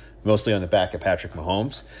 mostly on the back of Patrick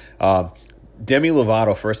Mahomes. Demi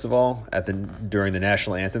Lovato, first of all, during the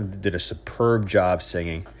national anthem, did a superb job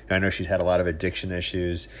singing. And I know she's had a lot of addiction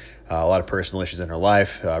issues, a lot of personal issues in her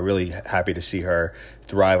life. Really happy to see her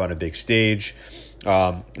thrive on a big stage.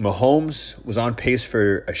 Mahomes was on pace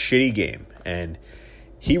for a shitty game, and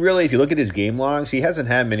he really, if you look at his game logs, he hasn't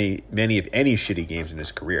had many of any shitty games in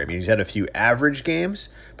his career. I mean, he's had a few average games,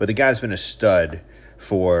 but the guy's been a stud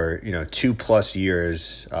for 2+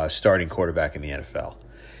 years, starting quarterback in the NFL.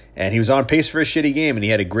 And he was on pace for a shitty game, and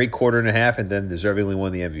he had a great quarter and a half, and then deservingly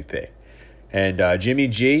won the MVP. And Jimmy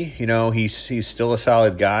G, he's still a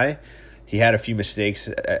solid guy. He had a few mistakes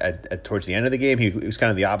towards the end of the game. He was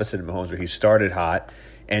kind of the opposite of Mahomes, where he started hot,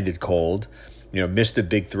 ended cold. Missed a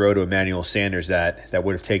big throw to Emmanuel Sanders that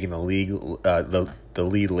would have taken the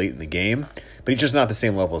lead late in the game. But he's just not the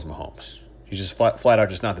same level as Mahomes. He's just flat out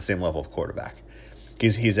just not the same level of quarterback.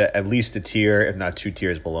 He's at least a tier, if not 2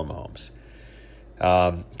 tiers below Mahomes.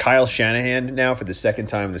 Kyle Shanahan now for the second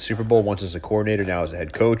time in the Super Bowl, once as a coordinator, now as a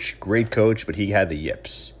head coach. Great coach, but he had the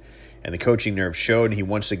yips. And the coaching nerve showed, and he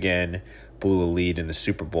once again blew a lead in the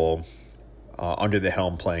Super Bowl at the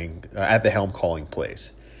helm calling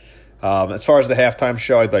plays. As far as the halftime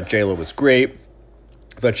show, I thought J-Lo was great.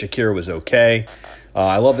 I thought Shakira was okay.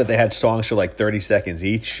 I love that they had songs for 30 seconds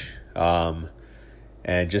each.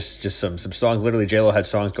 And just some songs. Literally, J-Lo had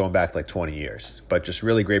songs going back 20 years. But just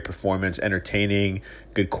really great performance, entertaining,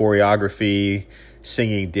 good choreography,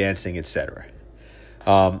 singing, dancing, etc.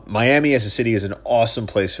 Miami as a city is an awesome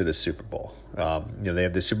place for the Super Bowl. They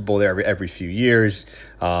have the Super Bowl there every few years.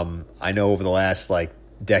 I know over the last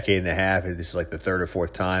decade and a half, this is the third or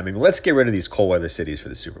fourth time. I mean, let's get rid of these cold weather cities for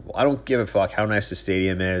the Super Bowl. I don't give a fuck how nice the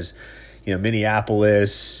stadium is.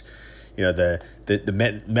 Minneapolis, the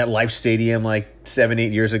MetLife Stadium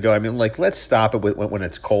 7-8 years ago. I mean, let's stop it when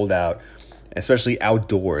it's cold out, especially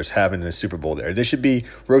outdoors, having a Super Bowl there. They should be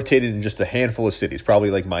rotated in just a handful of cities,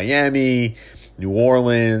 probably Miami, New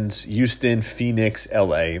Orleans, Houston, Phoenix,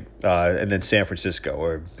 LA, and then San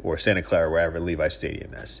Francisco or Santa Clara, wherever Levi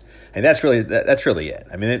Stadium is. And that's really it.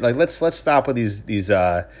 I mean, let's stop with these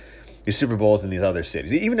Super Bowls in these other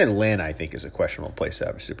cities. Even Atlanta, I think, is a questionable place to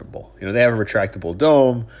have a Super Bowl. They have a retractable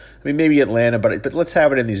dome. I mean, maybe Atlanta, but let's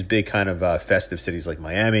have it in these big kind of festive cities like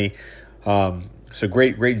Miami. So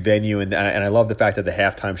great venue, and I love the fact that the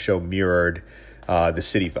halftime show mirrored the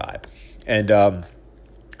city vibe. And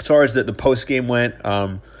as far as the post game went,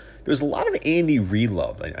 there was a lot of Andy Reid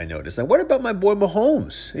love, I noticed. Now, what about my boy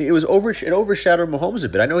Mahomes? It overshadowed Mahomes a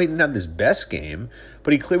bit. I know he didn't have this best game,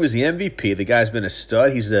 but he clearly was the MVP. The guy's been a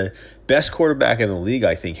stud. He's the best quarterback in the league,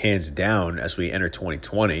 I think, hands down, as we enter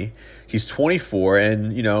 2020. He's 24,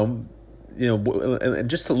 and, and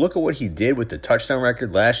just to look at what he did with the touchdown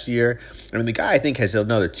record last year. I mean, the guy I think has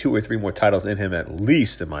another 2 or 3 more titles in him at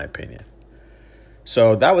least, in my opinion.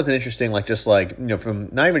 So that was an interesting, from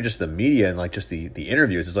not even just the media and just the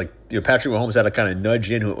interviews. It's like, Patrick Mahomes had to kind of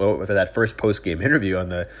nudge in for that first post-game interview on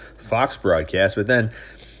the Fox broadcast. But then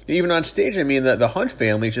even on stage, I mean, the Hunt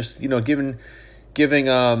family just, giving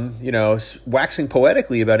waxing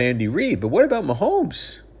poetically about Andy Reid. But what about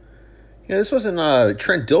Mahomes? This wasn't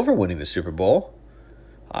Trent Dilfer winning the Super Bowl.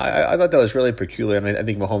 I thought that was really peculiar. I mean, I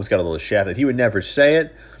think Mahomes got a little shafted. He would never say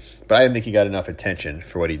it, but I didn't think he got enough attention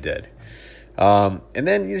for what he did. And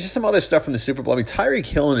then just some other stuff from the Super Bowl. I mean, Tyreek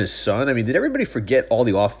Hill and his son. I mean, did everybody forget all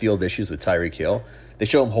the off-field issues with Tyreek Hill? They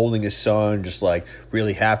show him holding his son, just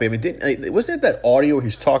really happy. I mean, wasn't it that audio where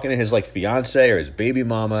he's talking to his fiance or his baby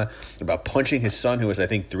mama about punching his son, who was I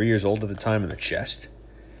think 3 years old at the time, in the chest?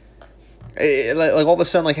 All of a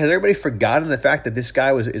sudden, has everybody forgotten the fact that this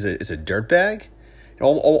guy is a dirtbag?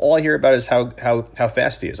 All I hear about is how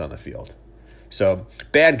fast he is on the field. So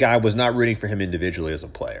bad guy. Was not rooting for him individually as a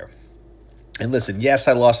player. And listen, yes,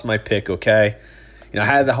 I lost my pick. Okay, I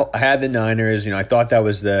had the Niners. I thought that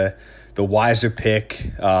was the wiser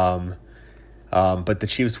pick. But the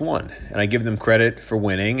Chiefs won, and I give them credit for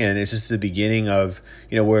winning. And it's just the beginning of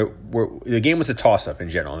where the game was a toss up in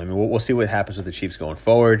general. I mean, we'll see what happens with the Chiefs going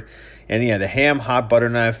forward. And the ham, hot butter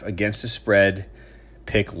knife against the spread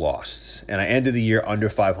pick lost, and I ended the year under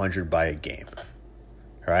 500 by a game.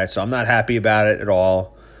 All right, so I'm not happy about it at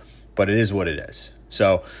all, but it is what it is.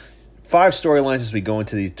 So 5 storylines as we go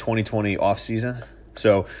into the 2020 offseason.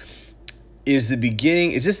 So is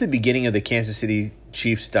this the beginning of the Kansas City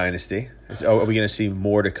Chiefs dynasty? Are we going to see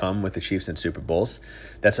more to come with the Chiefs in Super Bowls?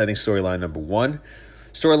 That's, I think, storyline number 1.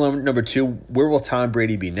 Storyline number 2, where will Tom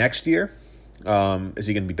Brady be next year? Is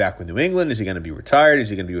he going to be back with New England? Is he going to be retired? Is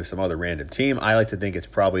he going to be with some other random team? I like to think it's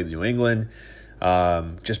probably New England,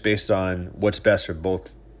 just based on what's best for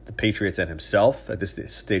both the Patriots and himself at this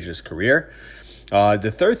stage of his career.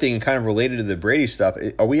 The third thing, and kind of related to the Brady stuff,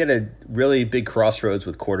 are we at a really big crossroads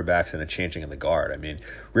with quarterbacks and a changing of the guard? I mean,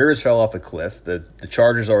 Rivers fell off a cliff. The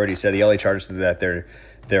Chargers already said, the LA Chargers said that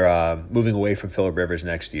they're moving away from Phillip Rivers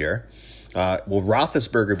next year. Will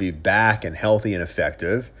Roethlisberger be back and healthy and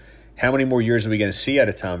effective? How many more years are we going to see out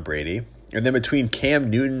of Tom Brady? And then between Cam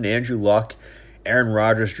Newton, Andrew Luck, Aaron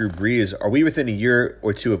Rodgers, Drew Brees, are we within a year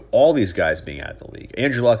or two of all these guys being out of the league?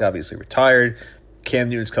 Andrew Luck obviously retired. Cam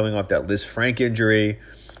Newton's coming off that Liz Frank injury.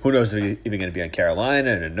 Who knows if he's even going to be on Carolina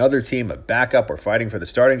and another team, a backup, or fighting for the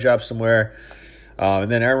starting job somewhere. And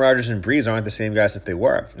then Aaron Rodgers and Brees aren't the same guys that they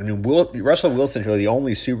were. I mean, Russell Wilson's really the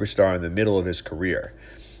only superstar in the middle of his career.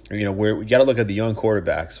 Where we got to look at the young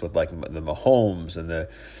quarterbacks with the Mahomes and the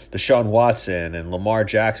Deshaun Watson and Lamar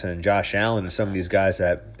Jackson and Josh Allen and some of these guys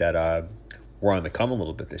that were on the come a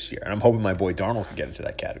little bit this year. And I'm hoping my boy Darnold can get into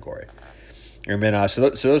that category. And then so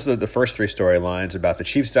those are the first 3 storylines about the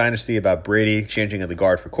Chiefs dynasty, about Brady changing of the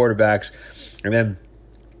guard for quarterbacks. And then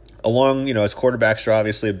along, as quarterbacks are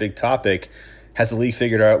obviously a big topic, has the league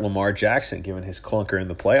figured out Lamar Jackson, given his clunker in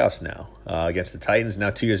the playoffs now against the Titans, now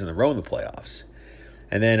 2 years in a row in the playoffs?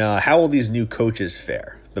 And then how will these new coaches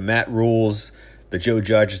fare? The Matt Rules, the Joe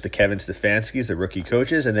Judges, the Kevin Stefanskis, the rookie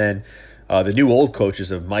coaches, and then the new old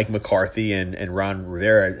coaches of Mike McCarthy and Ron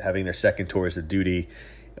Rivera having their second tours of duty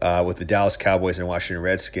with the Dallas Cowboys and Washington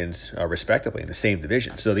Redskins, respectively, in the same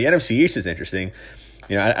division. So the NFC East is interesting.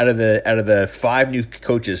 Out of the 5 new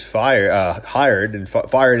coaches hired,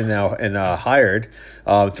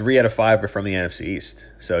 3 out of 5 are from the NFC East.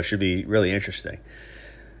 So it should be really interesting.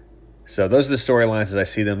 So those are the storylines as I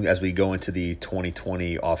see them as we go into the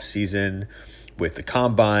 2020 offseason with the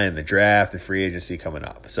combine, the draft, and free agency coming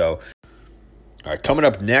up. So, all right, coming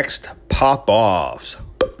up next, pop-offs,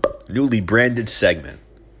 newly branded segment.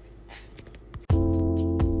 All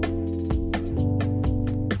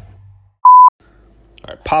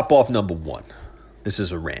right, pop-off number 1. This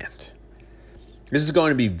is a rant. This is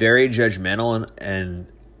going to be very judgmental, and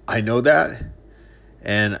I know that.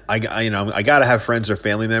 And I got to have friends or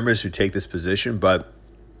family members who take this position. But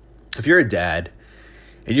if you're a dad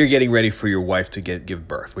and you're getting ready for your wife to give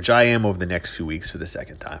birth, which I am over the next few weeks for the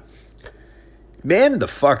second time, man the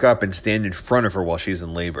fuck up and stand in front of her while she's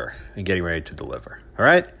in labor and getting ready to deliver. All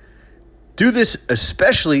right? Do this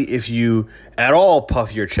especially if you at all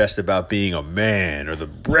puff your chest about being a man or the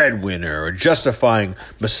breadwinner or justifying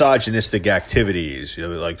misogynistic activities.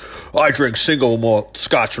 I drink single malt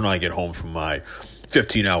scotch when I get home from my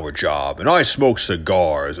 15-hour job, and I smoke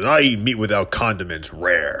cigars, and I eat meat without condiments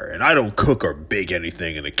rare, and I don't cook or bake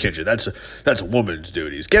anything in the kitchen. That's a woman's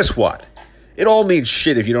duties. Guess what? It all means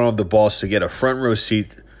shit if you don't have the balls to get a front row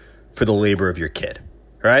seat for the labor of your kid.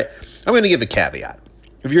 All right? I'm going to give a caveat.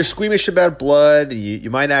 If you're squeamish about blood, you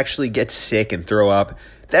might actually get sick and throw up.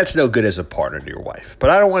 That's no good as a partner to your wife. But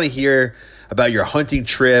I don't want to hear about your hunting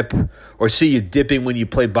trip or see you dipping when you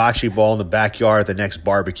play bocce ball in the backyard at the next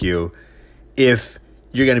barbecue if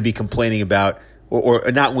you're going to be complaining about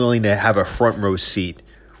or not willing to have a front row seat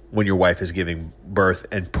when your wife is giving birth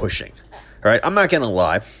and pushing. All right, I'm not going to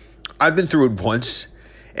lie. I've been through it once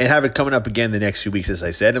and have it coming up again the next few weeks, as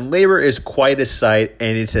I said. And labor is quite a sight,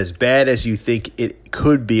 and it's as bad as you think it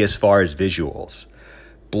could be as far as visuals.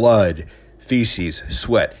 Blood, feces,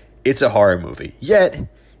 sweat. It's a horror movie. Yet,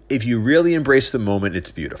 if you really embrace the moment,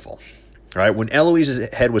 it's beautiful. All right, when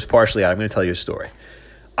Eloise's head was partially out, I'm going to tell you a story.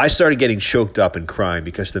 I started getting choked up and crying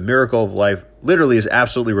because the miracle of life literally is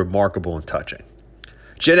absolutely remarkable and touching.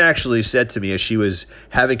 Jen actually said to me as she was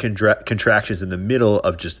having contractions in the middle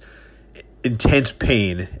of just intense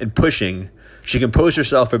pain and pushing, she composed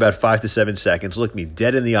herself for about 5 to 7 seconds, looked me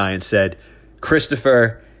dead in the eye and said,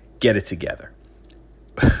 "Christopher, get it together."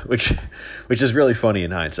 which is really funny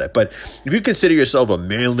in hindsight. But if you consider yourself a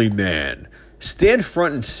manly man, stand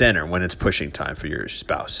front and center when it's pushing time for your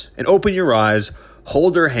spouse and open your eyes,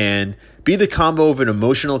 hold her hand, be the combo of an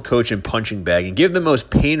emotional coach and punching bag, and give the most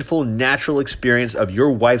painful, natural experience of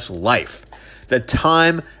your wife's life the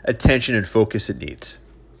time, attention, and focus it needs.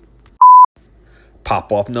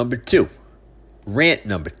 Pop off number 2. Rant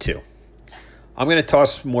number 2. I'm going to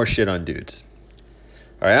toss more shit on dudes.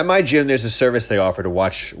 All right, at my gym, there's a service they offer to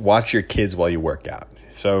watch your kids while you work out.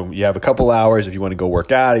 So you have a couple hours if you want to go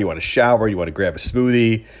work out, you want to shower, you want to grab a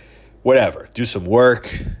smoothie, whatever, do some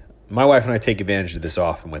work. My wife and I take advantage of this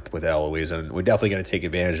often with Aloisi, and we're definitely going to take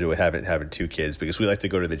advantage of it with having 2 kids because we like to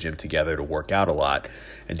go to the gym together to work out a lot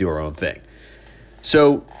and do our own thing.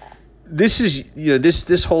 So this is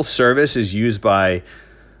this whole service is used by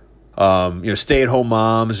stay-at-home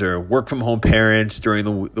moms or work-from-home parents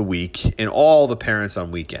during the week and all the parents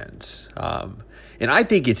on weekends. And I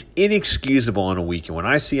think it's inexcusable on a weekend when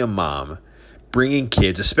I see a mom bringing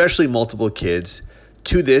kids, especially multiple kids,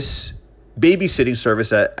 to this babysitting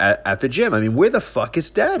service at the gym. I mean, where the fuck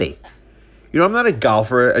is daddy? I'm not a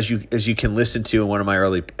golfer, as you can listen to in one of my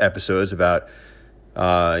early episodes about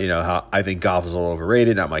how I think golf is a little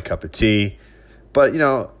overrated, not my cup of tea. But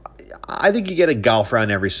I think you get a golf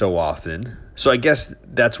round every so often. So I guess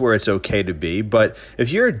that's where it's okay to be. But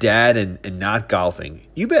if you're a dad and not golfing,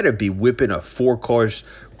 you better be whipping a 4-course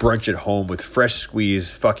brunch at home with fresh squeezed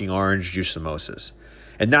fucking orange juice samosas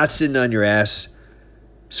and not sitting on your ass,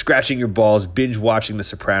 scratching your balls, binge watching The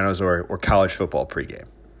Sopranos or college football pregame.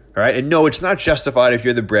 All right. And no, it's not justified if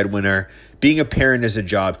you're the breadwinner. Being a parent is a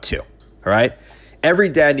job too. All right. Every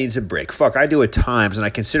dad needs a break. Fuck, I do at times, and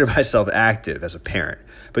I consider myself active as a parent.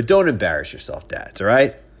 But don't embarrass yourself, dads, all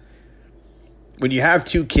right? When you have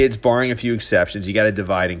 2 kids, barring a few exceptions, you got to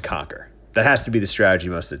divide and conquer. That has to be the strategy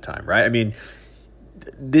most of the time, right? I mean,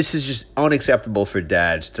 this is just unacceptable for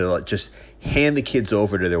dads to just hand the kids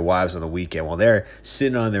over to their wives on the weekend while they're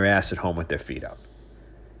sitting on their ass at home with their feet up.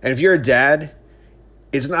 And if you're a dad,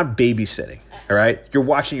 it's not babysitting, all right? You're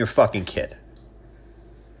watching your fucking kid.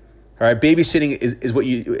 All right, babysitting is what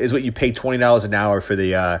you pay $20 an hour for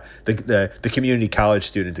the community college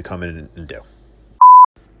student to come in and do.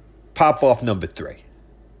 Pop off number 3.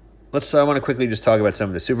 I want to quickly just talk about some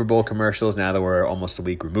of the Superbowl commercials now that we're almost a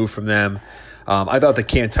week removed from them. I thought the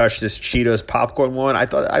Can't Touch This Cheetos popcorn one,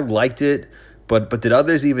 I liked it, but did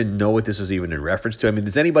others even know what this was even in reference to? I mean,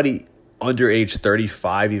 does anybody under age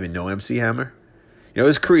 35 even know MC Hammer? It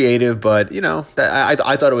was creative, but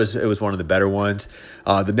I thought it was one of the better ones.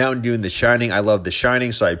 The Mountain Dew and The Shining, I love The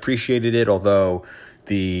Shining, so I appreciated it. Although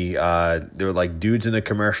there were like dudes in the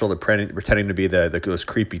commercial pretending to be those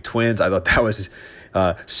creepy twins. I thought that was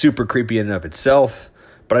super creepy in and of itself.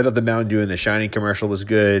 But I thought the Mountain Dew and The Shining commercial was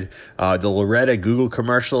good. The Loretta Google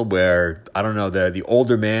commercial, where I don't know, the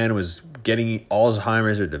older man was getting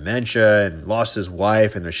Alzheimer's or dementia and lost his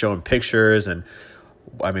wife, and they're showing pictures and.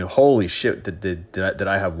 I mean, holy shit, did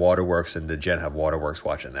I have Waterworks and did Jen have Waterworks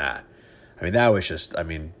watching that? I mean, that was just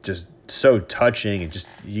so touching, and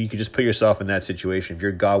you could just put yourself in that situation if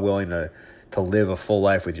you're God willing to live a full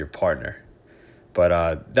life with your partner.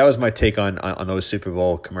 But that was my take on those Super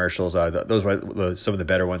Bowl commercials. Those were some of the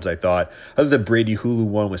better ones, I thought. Other than Brady Hulu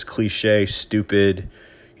one was cliche, stupid,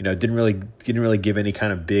 didn't really give any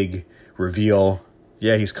kind of big reveal.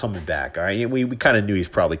 Yeah, he's coming back, all right? We kind of knew he's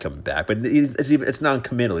probably coming back, but it's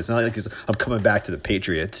non-committal. It's not like I'm coming back to the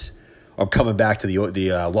Patriots or I'm coming back to the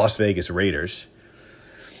Las Vegas Raiders.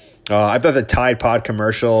 I thought the Tide Pod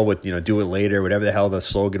commercial with, do it later, whatever the hell the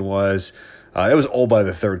slogan was, it was old by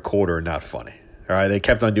the third quarter and not funny. All right, they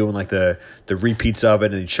kept on doing like the repeats of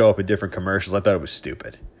it and they'd show up in different commercials. I thought it was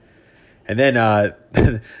stupid. And then,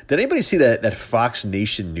 did anybody see that Fox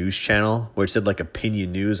Nation news channel where it said like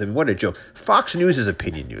opinion news? I mean, what a joke. Fox News is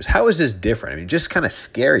opinion news. How is this different? I mean, just kind of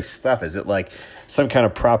scary stuff. Is it like some kind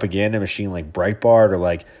of propaganda machine like Breitbart or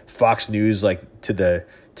like Fox News like to the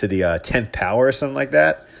 10th power or something like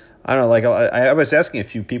that? I don't know. Like I was asking a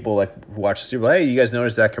few people like who watch the Super Bowl, hey, you guys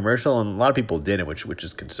noticed that commercial? And a lot of people didn't, which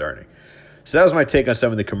is concerning. So that was my take on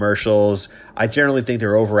some of the commercials. I generally think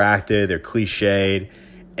they're overacted, they're cliched,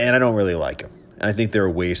 and I don't really like them. And I think they're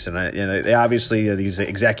a waste. And they obviously, these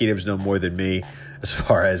executives know more than me as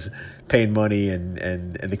far as paying money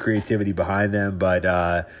and the creativity behind them,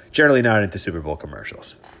 but generally not into Super Bowl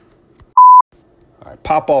commercials. All right,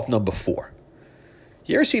 pop off number 4.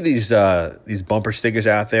 You ever see these bumper stickers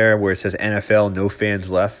out there where it says NFL, no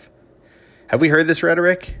fans left? Have we heard this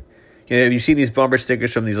rhetoric? You know, have you seen these bumper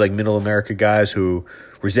stickers from these like middle America guys who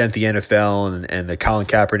resent the NFL and the Colin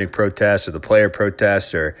Kaepernick protests or the player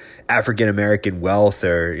protests or African American wealth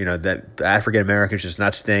or, you know, that African Americans just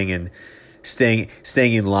not staying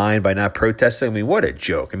in line by not protesting? I mean, what a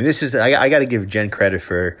joke. I mean, this is I got to give Jen credit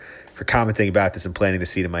for commenting about this and planting the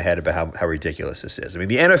seed in my head about how ridiculous this is. I mean,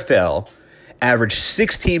 the NFL averaged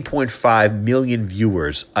 16.5 million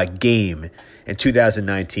viewers a game in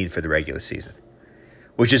 2019 for the regular season,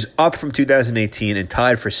 which is up from 2018 and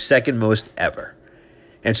tied for second most ever.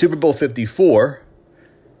 And Super Bowl 54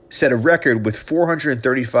 set a record with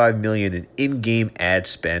 $435 million in in-game ad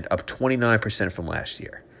spend, up 29% from last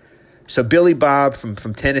year. So Billy Bob from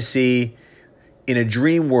Tennessee, in a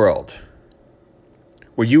dream world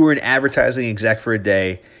where you were an advertising exec for a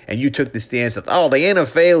day and you took the stance that, oh, the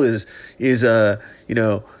NFL is the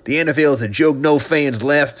NFL is a joke, no fans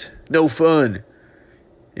left, no fun.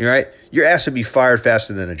 All right? Your ass would be fired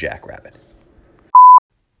faster than a jackrabbit.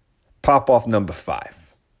 Pop off number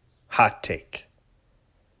 5. Hot take.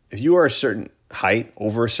 If you are a certain height,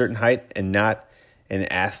 over a certain height, and not an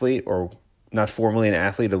athlete or not formally an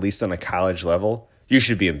athlete, at least on a college level, you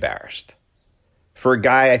should be embarrassed. For a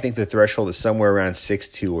guy, I think the threshold is somewhere around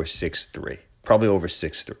 6'2 or 6'3, probably over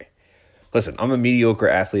 6'3. Listen, I'm a mediocre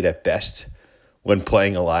athlete at best when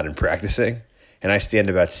playing a lot and practicing, and I stand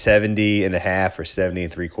about 70 and a half or 70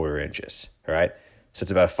 and 3/4 inches, all right? So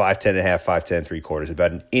it's about 5'10 and a half, 5'10 and 3/4,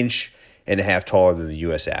 about an inch and a half taller than the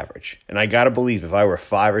U.S. average. And I got to believe if I were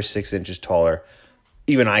 5 or 6 inches taller,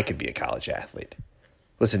 even I could be a college athlete.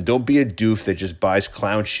 Listen, don't be a doof that just buys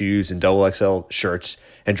clown shoes and XXL shirts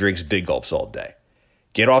and drinks big gulps all day.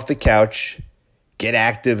 Get off the couch, get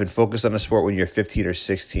active, and focus on the sport when you're 15 or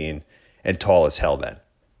 16 and tall as hell then.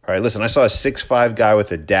 All right, listen, I saw a 6'5" guy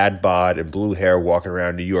with a dad bod and blue hair walking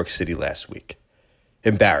around New York City last week.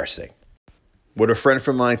 Embarrassing. What a friend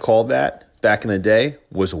from mine called that back in the day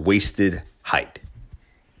was wasted height.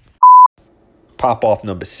 Pop off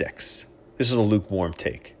number 6. This is a lukewarm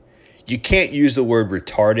take. You can't use the word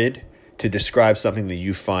retarded to describe something that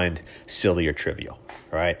you find silly or trivial,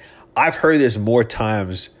 all right? I've heard this more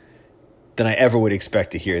times than I ever would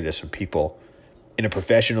expect to hear this from people in a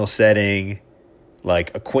professional setting,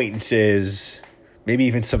 like acquaintances, maybe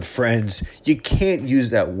even some friends. You can't use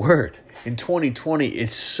that word. In 2020,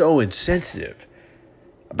 it's so insensitive.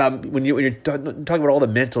 About when you're talking about all the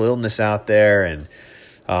mental illness out there and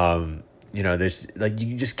there's like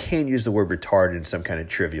you just can't use the word retarded in some kind of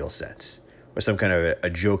trivial sense or some kind of a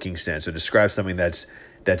joking sense or describe something that's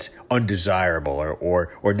undesirable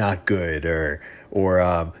or not good or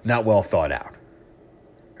not well thought out.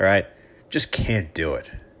 All right, just can't do it.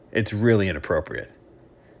 It's really inappropriate.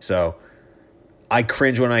 So I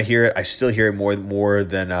cringe when I hear it. I still hear it more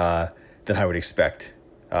than I would expect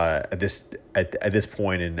at this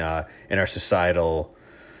point in our societal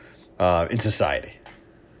in society.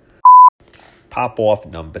 Pop off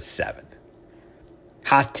number 7.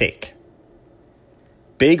 Hot take.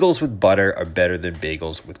 Bagels with butter are better than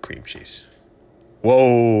bagels with cream cheese.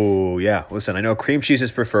 Whoa, yeah. Listen, I know cream cheese is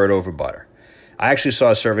preferred over butter. I actually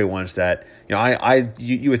saw a survey once that,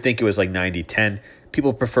 you would think it was like 90-10.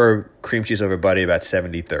 People prefer cream cheese over butter about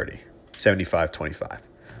 70-30, 75-25,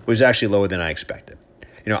 which is actually lower than I expected.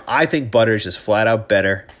 I think butter is just flat out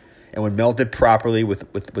better, and when melted properly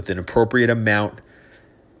with an appropriate amount,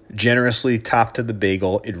 generously topped to the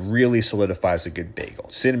bagel, it really solidifies a good bagel.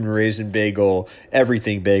 Cinnamon raisin bagel,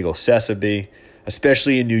 everything bagel, sesame,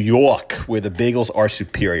 especially in New York where the bagels are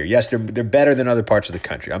superior. Yes, they're better than other parts of the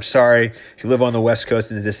country. I'm sorry if you live on the West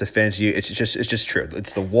Coast and this offends you. It's just true.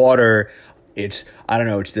 It's the water. It's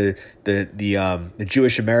the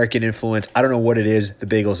Jewish American influence. I don't know what it is. The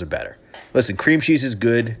bagels are better. Listen, cream cheese is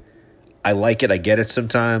good. I like it. I get it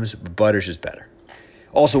sometimes, but butter's just better.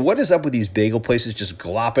 Also, what is up with these bagel places just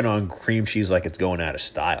glopping on cream cheese like it's going out of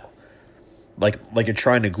style? Like you're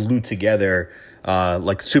trying to glue together,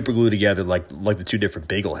 like super glue together like the two different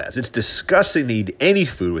bagel heads. It's disgusting to eat any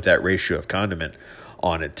food with that ratio of condiment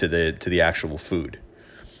on it to the actual food.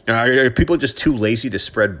 Now, are people just too lazy to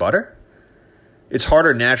spread butter? It's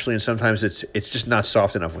harder naturally, and sometimes it's just not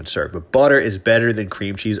soft enough when served. But butter is better than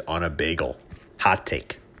cream cheese on a bagel. Hot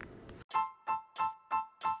take.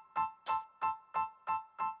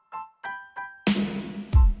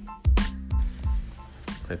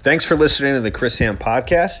 Thanks for listening to the Chris Ham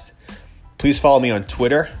podcast. Please follow me on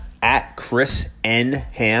Twitter at Chris N.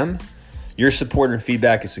 Ham. Your support and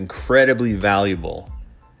feedback is incredibly valuable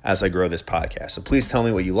as I grow this podcast. So please tell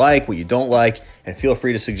me what you like, what you don't like, and feel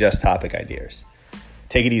free to suggest topic ideas.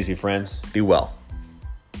 Take it easy, friends. Be well.